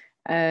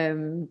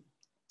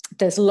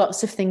 There's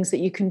lots of things that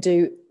you can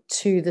do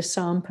to the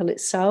sample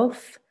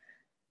itself,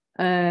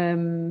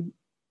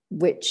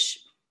 which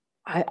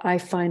I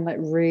find like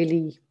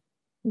really,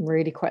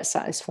 really quite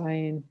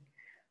satisfying.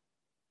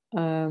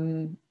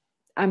 And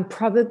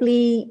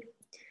probably,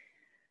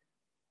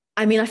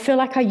 I mean, I feel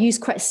like I use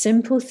quite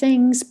simple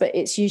things, but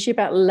it's usually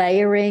about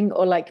layering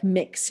or like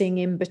mixing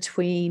in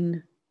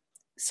between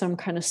some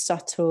kind of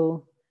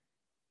subtle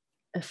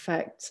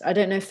effect. I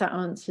don't know if that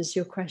answers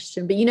your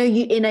question, but you know,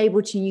 in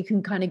Ableton, you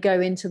can kind of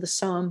go into the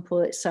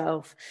sample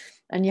itself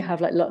and you have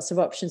like lots of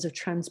options of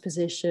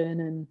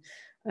transposition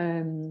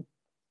and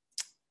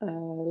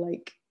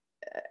like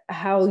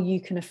how you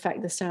can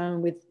affect the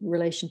sound with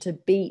relation to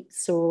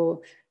beats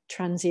or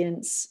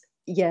transients.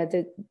 Yeah,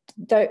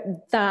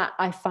 that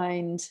I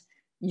find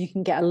you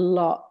can get a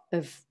lot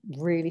of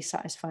really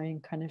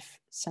satisfying kind of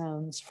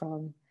sounds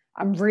from.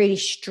 I'm really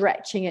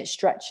stretching it as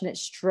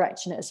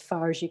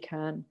far as you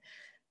can.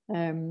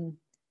 And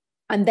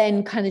and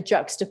then kind of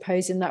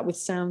juxtaposing that with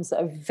sounds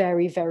that are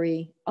very,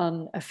 very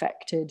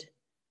unaffected.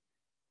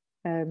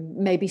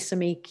 Maybe some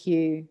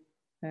EQ.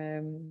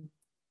 Okay,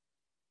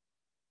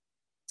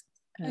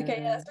 yeah,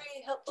 that's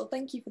really helpful.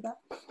 Thank you for that.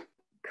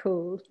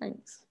 Cool,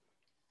 thanks.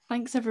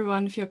 Thanks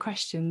everyone for your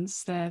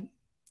questions. They're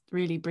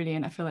really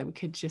brilliant. I feel like we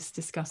could just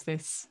discuss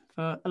this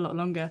for a lot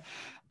longer.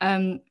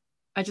 I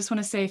just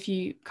want to say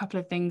a couple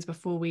of things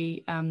before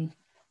we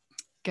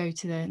go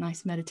to the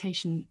nice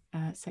meditation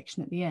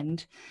section at the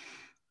end.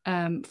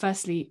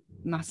 Firstly,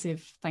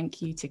 massive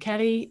thank you to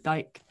Kelly,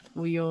 like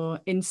all your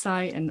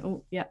insight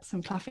and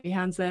some clappy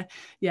hands there.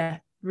 Yeah,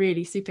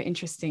 really super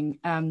interesting.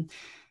 And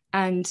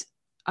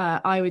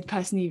I would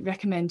personally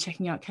recommend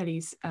checking out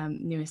Kelly's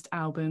newest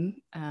album.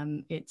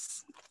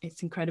 It's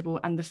incredible.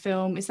 And the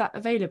film, is that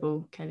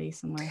available, Kelly,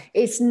 somewhere?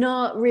 It's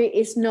not,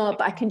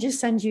 but I can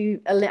just send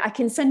you a link. I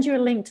can send you a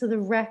link to the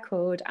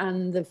record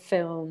and the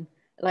film.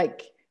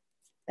 Like,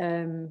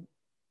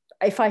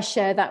 if I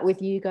share that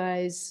with you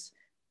guys,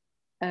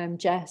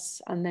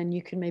 Jess, and then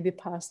you can maybe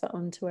pass that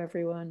on to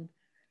everyone.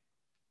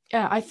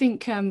 Yeah, I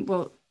think, I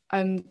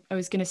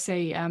was going to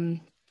say,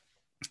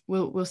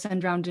 we'll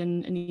send around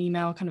an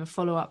email, kind of a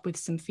follow up with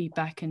some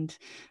feedback, and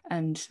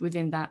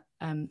within that,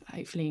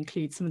 hopefully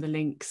include some of the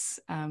links,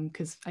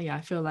 because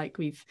I feel like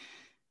we've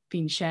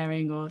been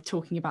sharing or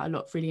talking about a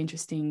lot of really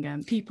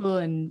interesting people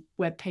and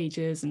web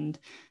pages and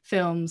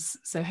films.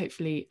 So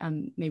hopefully,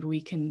 maybe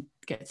we can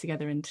get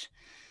together and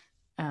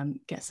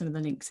get some of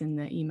the links in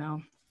the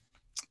email.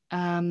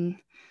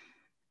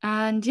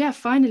 And yeah,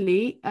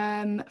 finally,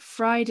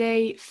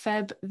 Friday,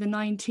 Feb the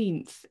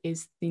 19th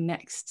is the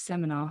next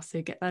seminar.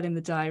 So get that in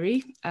the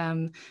diary.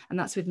 And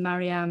that's with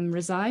Mariam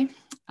Rezai.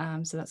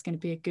 So that's going to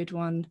be a good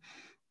one.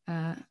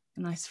 A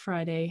nice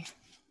Friday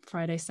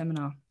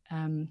seminar.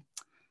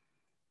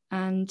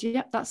 And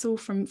yeah, that's all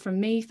from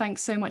me.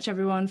 Thanks so much,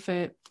 everyone,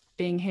 for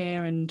being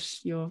here and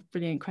your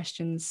brilliant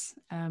questions.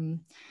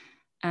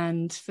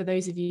 And for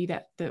those of you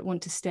that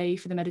want to stay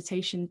for the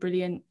meditation,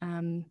 brilliant.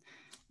 And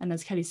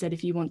as Kelly said,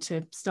 if you want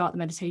to start the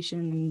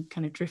meditation and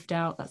kind of drift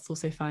out, that's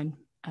also fine.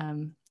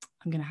 I'm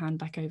going to hand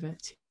back over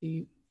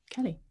to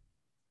Kelly.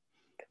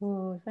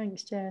 Cool,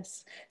 thanks,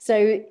 Jess.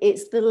 So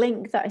it's the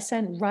link that I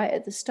sent right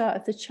at the start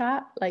of the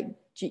chat. Like,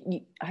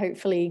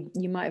 hopefully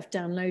you might have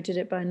downloaded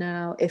it by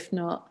now. If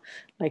not,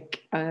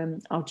 like,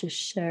 I'll just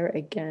share it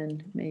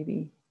again,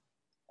 maybe.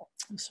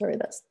 Sorry,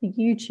 that's the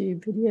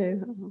YouTube video.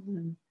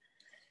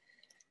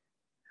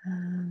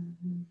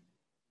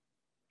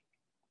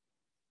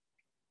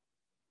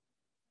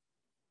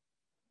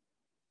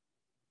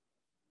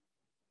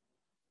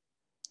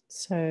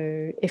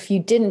 So if you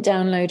didn't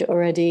download it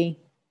already,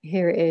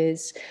 here it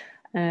is.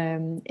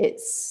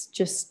 It's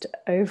just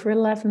over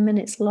 11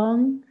 minutes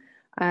long.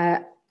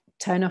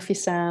 Turn off your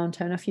sound,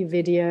 turn off your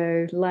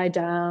video, lie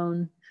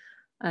down,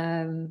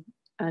 and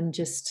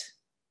just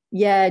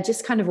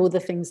kind of all the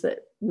things that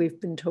we've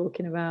been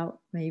talking about.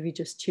 Maybe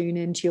just tune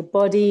into your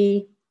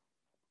body,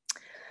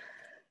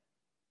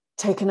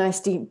 take a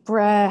nice deep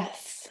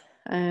breath,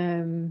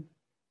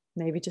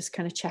 maybe just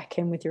kind of check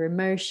in with your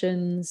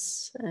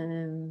emotions,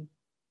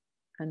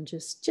 and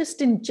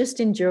just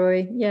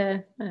enjoy.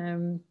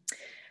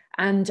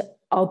 And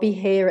I'll be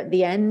here at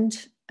the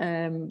end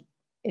in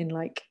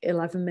like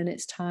 11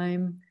 minutes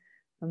time,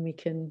 and we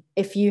can,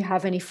 if you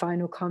have any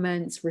final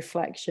comments,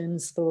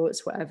 reflections,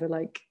 thoughts, whatever,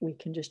 like, we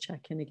can just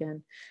check in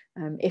again.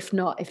 If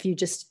not, if you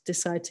just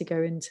decide to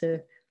go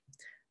into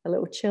a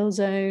little chill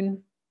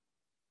zone,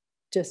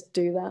 just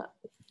do that.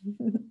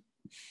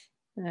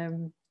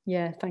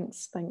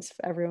 Thanks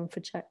for everyone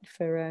for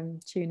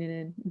tuning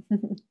in.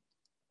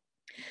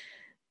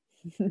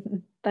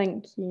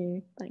 Thank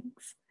you.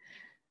 Thanks.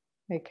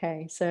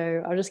 Okay,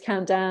 so I'll just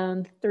count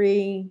down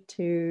 3,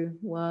 2,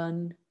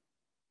 1.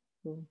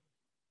 Cool.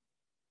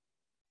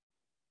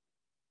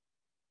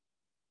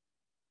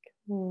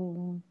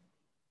 Cool.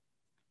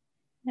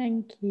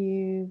 Thank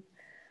you.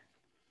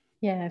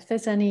 Yeah, if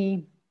there's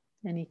any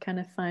kind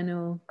of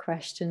final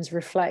questions,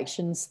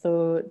 reflections,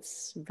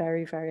 thoughts,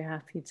 very, very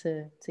happy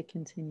to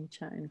continue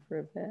chatting for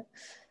a bit.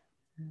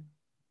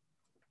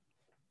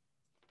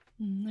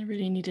 I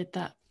really needed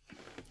that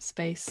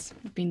space.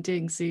 I've been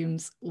doing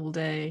Zooms all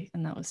day,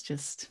 and that was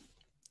just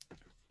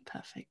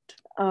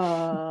perfect.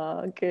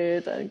 Oh,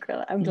 good.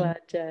 I'm glad,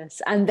 Jess.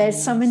 And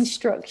there's some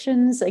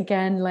instructions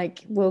again,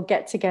 like, we'll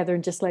get together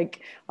and just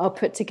like, I'll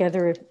put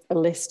together a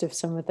list of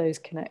some of those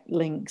connect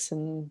links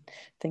and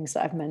things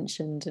that I've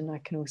mentioned, and I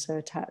can also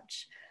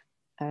attach.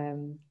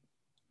 So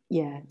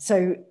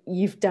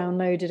you've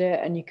downloaded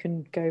it, and you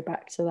can go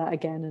back to that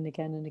again and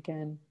again and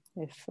again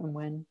if and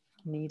when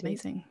needed.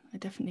 Amazing. I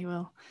definitely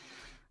will.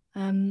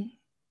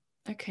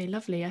 Okay,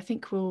 lovely. I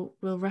think we'll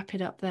wrap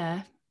it up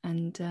there,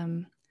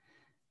 and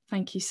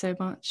thank you so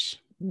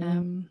much.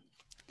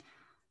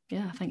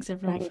 Thanks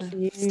everyone for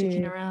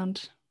sticking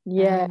around.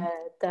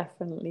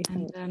 Definitely.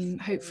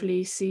 And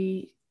hopefully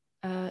see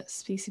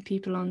some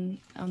people on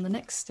the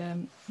next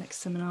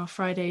seminar,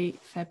 Friday,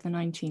 Feb the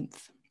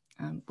 19th.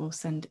 We'll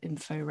send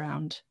info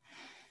around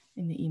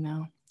in the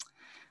email.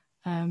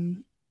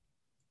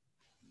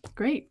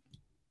 Great.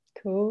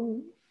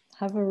 Cool.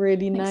 Have a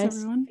really Thanks, nice,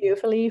 everyone.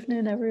 beautiful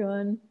evening,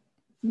 everyone.